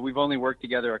 So we've only worked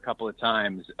together a couple of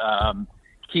times.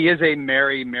 He is a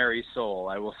merry, merry soul,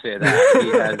 I will say that.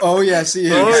 He has, yes, he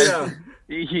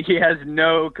is. He has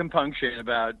no compunction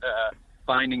about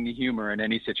finding the humor in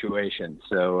any situation.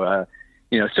 So,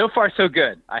 so far so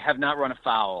good. I have not run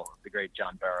afoul of the great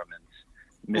John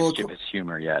Barrowman's mischievous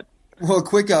humor yet. Well, a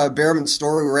quick Barrowman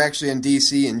story. We were actually in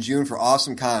D.C. in June for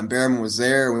AwesomeCon. Barrowman was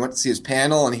there. We went to see his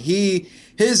panel, and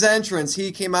his entrance,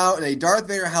 he came out in a Darth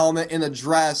Vader helmet in a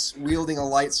dress wielding a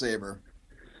lightsaber.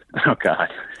 Oh,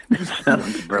 God. That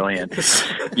sounds brilliant.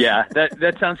 Yeah,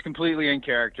 that sounds completely in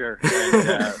character.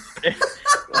 And,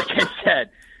 like I said,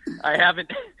 I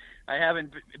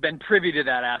haven't been privy to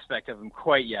that aspect of him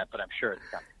quite yet, but I'm sure it's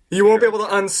coming. You won't be able to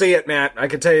unsee it, Matt. I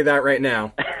can tell you that right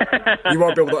now. You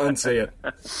won't be able to unsee it.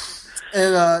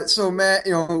 And so, Matt,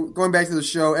 going back to the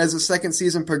show, as the second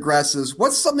season progresses,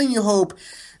 what's something you hope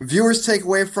viewers take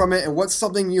away from it, and what's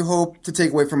something you hope to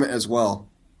take away from it as well?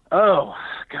 Oh,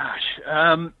 gosh.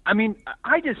 I mean,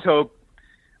 I just hope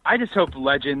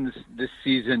Legends this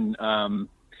season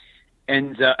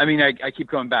ends up. I mean, I keep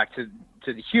going back to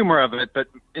the humor of it, but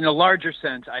in a larger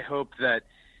sense, I hope that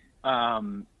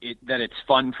that it's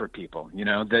fun for people,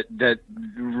 that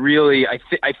really,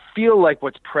 I feel like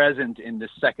what's present in the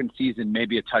second season,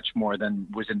 maybe a touch more than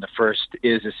was in the first,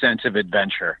 is a sense of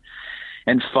adventure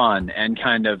and fun and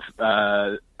kind of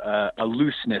a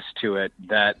looseness to it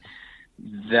that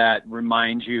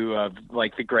reminds you of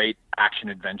like the great action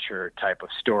adventure type of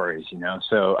stories,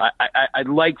 so I'd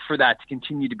like for that to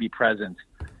continue to be present.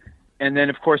 And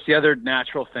then, of course, the other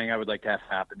natural thing I would like to have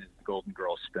happen is the Golden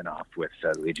Girls spinoff with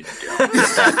Legion of Doom.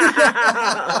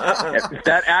 If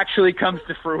that actually comes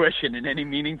to fruition in any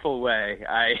meaningful way,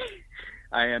 I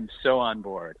am so on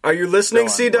board. Are you listening,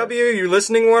 CW? Are you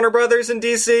listening, Warner Brothers in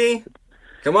DC?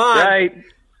 Come on. Right.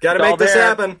 Got to make this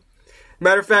happen.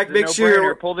 Matter of fact, make sure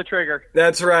you pull the trigger.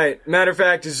 That's right. Matter of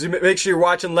fact, make sure you're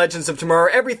watching Legends of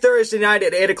Tomorrow every Thursday night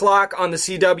at 8 o'clock on the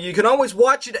CW. You can always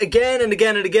watch it again and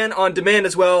again and again on demand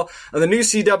as well on the new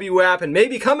CW app, and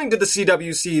maybe coming to the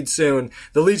CW Seed soon,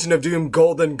 the Legion of Doom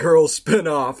Golden Girls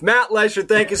spinoff. Matt Lesher,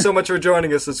 thank you so much for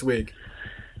joining us this week.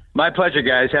 My pleasure,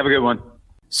 guys. Have a good one.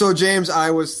 So, James,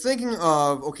 I was thinking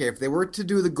of, if they were to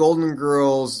do the Golden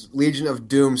Girls Legion of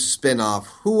Doom spinoff,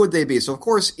 who would they be? So, of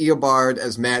course, Eobard,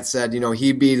 as Matt said,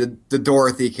 he'd be the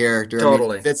Dorothy character. Totally.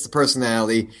 I mean, fits the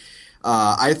personality.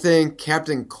 I think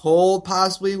Captain Cold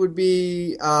possibly would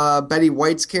be Betty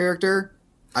White's character,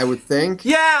 I would think.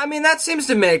 Yeah, I mean, that seems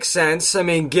to make sense. I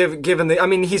mean,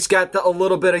 given he's got a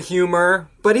little bit of humor,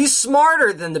 but he's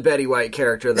smarter than the Betty White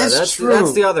character, though. That's true.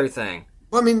 That's the other thing.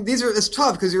 Well, I mean, it's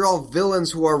tough because you're all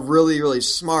villains who are really, really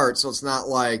smart, so it's not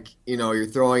like, you're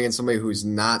throwing in somebody who's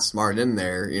not smart in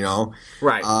there,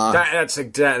 Right. That's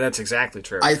exactly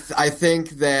true. I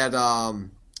think that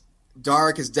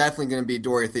Dark is definitely going to be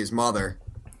Dorothy's mother.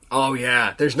 Oh,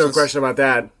 yeah. There's no question about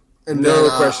that. No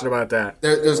question about that.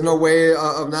 There's no way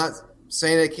of not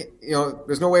saying it,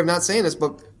 there's no way of not saying this,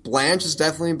 but Blanche is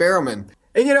definitely Barrowman.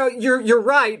 And, you're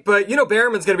right, but,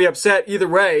 Barrowman's going to be upset either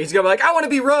way. He's going to be like, I want to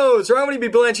be Rose, or I want to be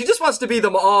Blanche. He just wants to be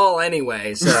them all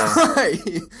anyway, so.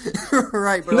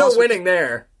 Right. But no also, winning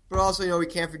there. But also, we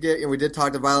can't forget, we did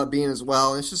talk to Violet Bean as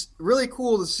well, and it's just really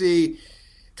cool to see,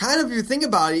 kind of, if you think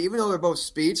about it, even though they're both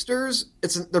speedsters,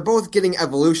 they're both getting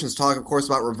evolutions. Talk, of course,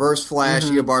 about Reverse Flash,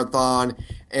 Eobard Thawne,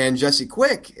 and Jesse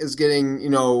Quick is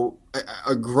getting,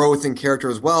 a growth in character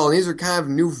as well. And these are kind of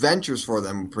new ventures for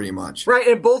them, pretty much. Right,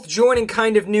 and both joining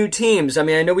kind of new teams. I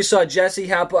mean, I know we saw Jessie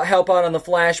help out on The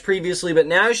Flash previously, but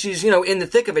now she's, in the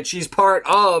thick of it. She's part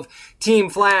of Team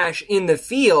Flash in the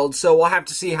field, so we'll have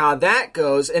to see how that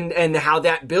goes and how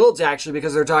that builds, actually,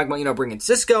 because they're talking about, bringing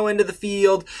Cisco into the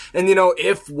field. And,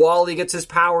 if Wally gets his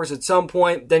powers at some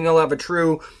point, then you'll have a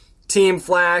true Team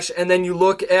Flash. And then you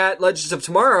look at Legends of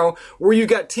Tomorrow, where you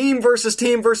got team versus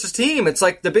team versus team. It's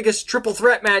like the biggest triple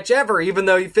threat match ever, even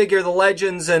though you figure the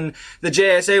Legends and the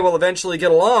JSA will eventually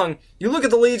get along. You look at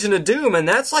the Legion of Doom, and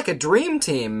that's like a dream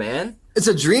team, man. It's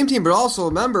a dream team, but also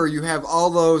remember, you have all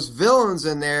those villains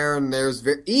in there, and there's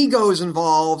egos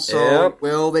involved, so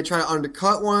will they try to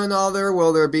undercut one another?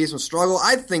 Will there be some struggle?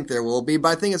 I think there will be, but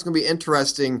I think it's going to be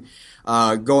interesting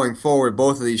going forward,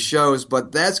 both of these shows.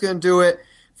 But that's going to do it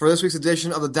for this week's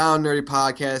edition of the Down Nerdy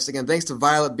Podcast. Again, thanks to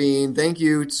Violet Bean. Thank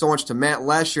you so much to Matt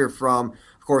Lesher from,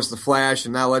 of course, The Flash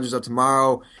and now Legends of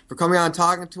Tomorrow for coming on and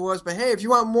talking to us. But hey, if you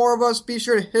want more of us, be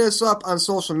sure to hit us up on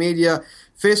social media,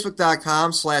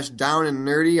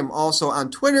 Facebook.com/downandnerdy. I'm also on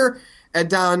Twitter at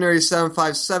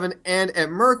downandnerdy757 and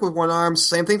at Merc with one arm.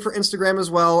 Same thing for Instagram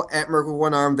as well, at Merc with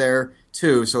one arm there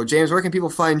too. So James, where can people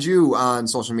find you on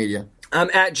social media? I'm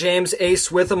at James A.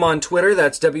 Switham on Twitter.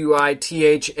 That's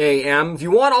WITHAM. If you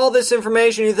want all this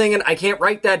information, you're thinking, I can't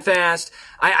write that fast.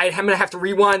 I'm going to have to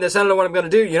rewind this. I don't know what I'm going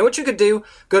to do. You know what you could do?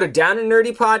 Go to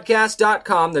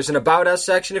downandnerdypodcast.com. There's an About Us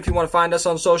section if you want to find us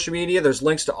on social media. There's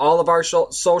links to all of our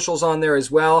socials on there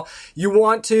as well. You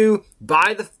want to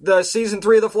buy the Season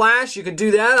 3 of The Flash? You can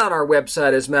do that on our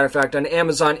website, as a matter of fact, on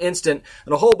Amazon Instant.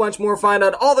 And a whole bunch more. Find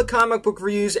out all the comic book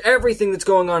reviews, everything that's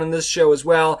going on in this show as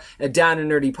well at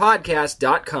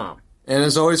downandnerdypodcast.com. And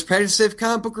as always, practice safe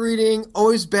comic book reading,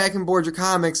 always back and board your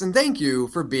comics, and thank you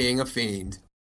for being a fiend.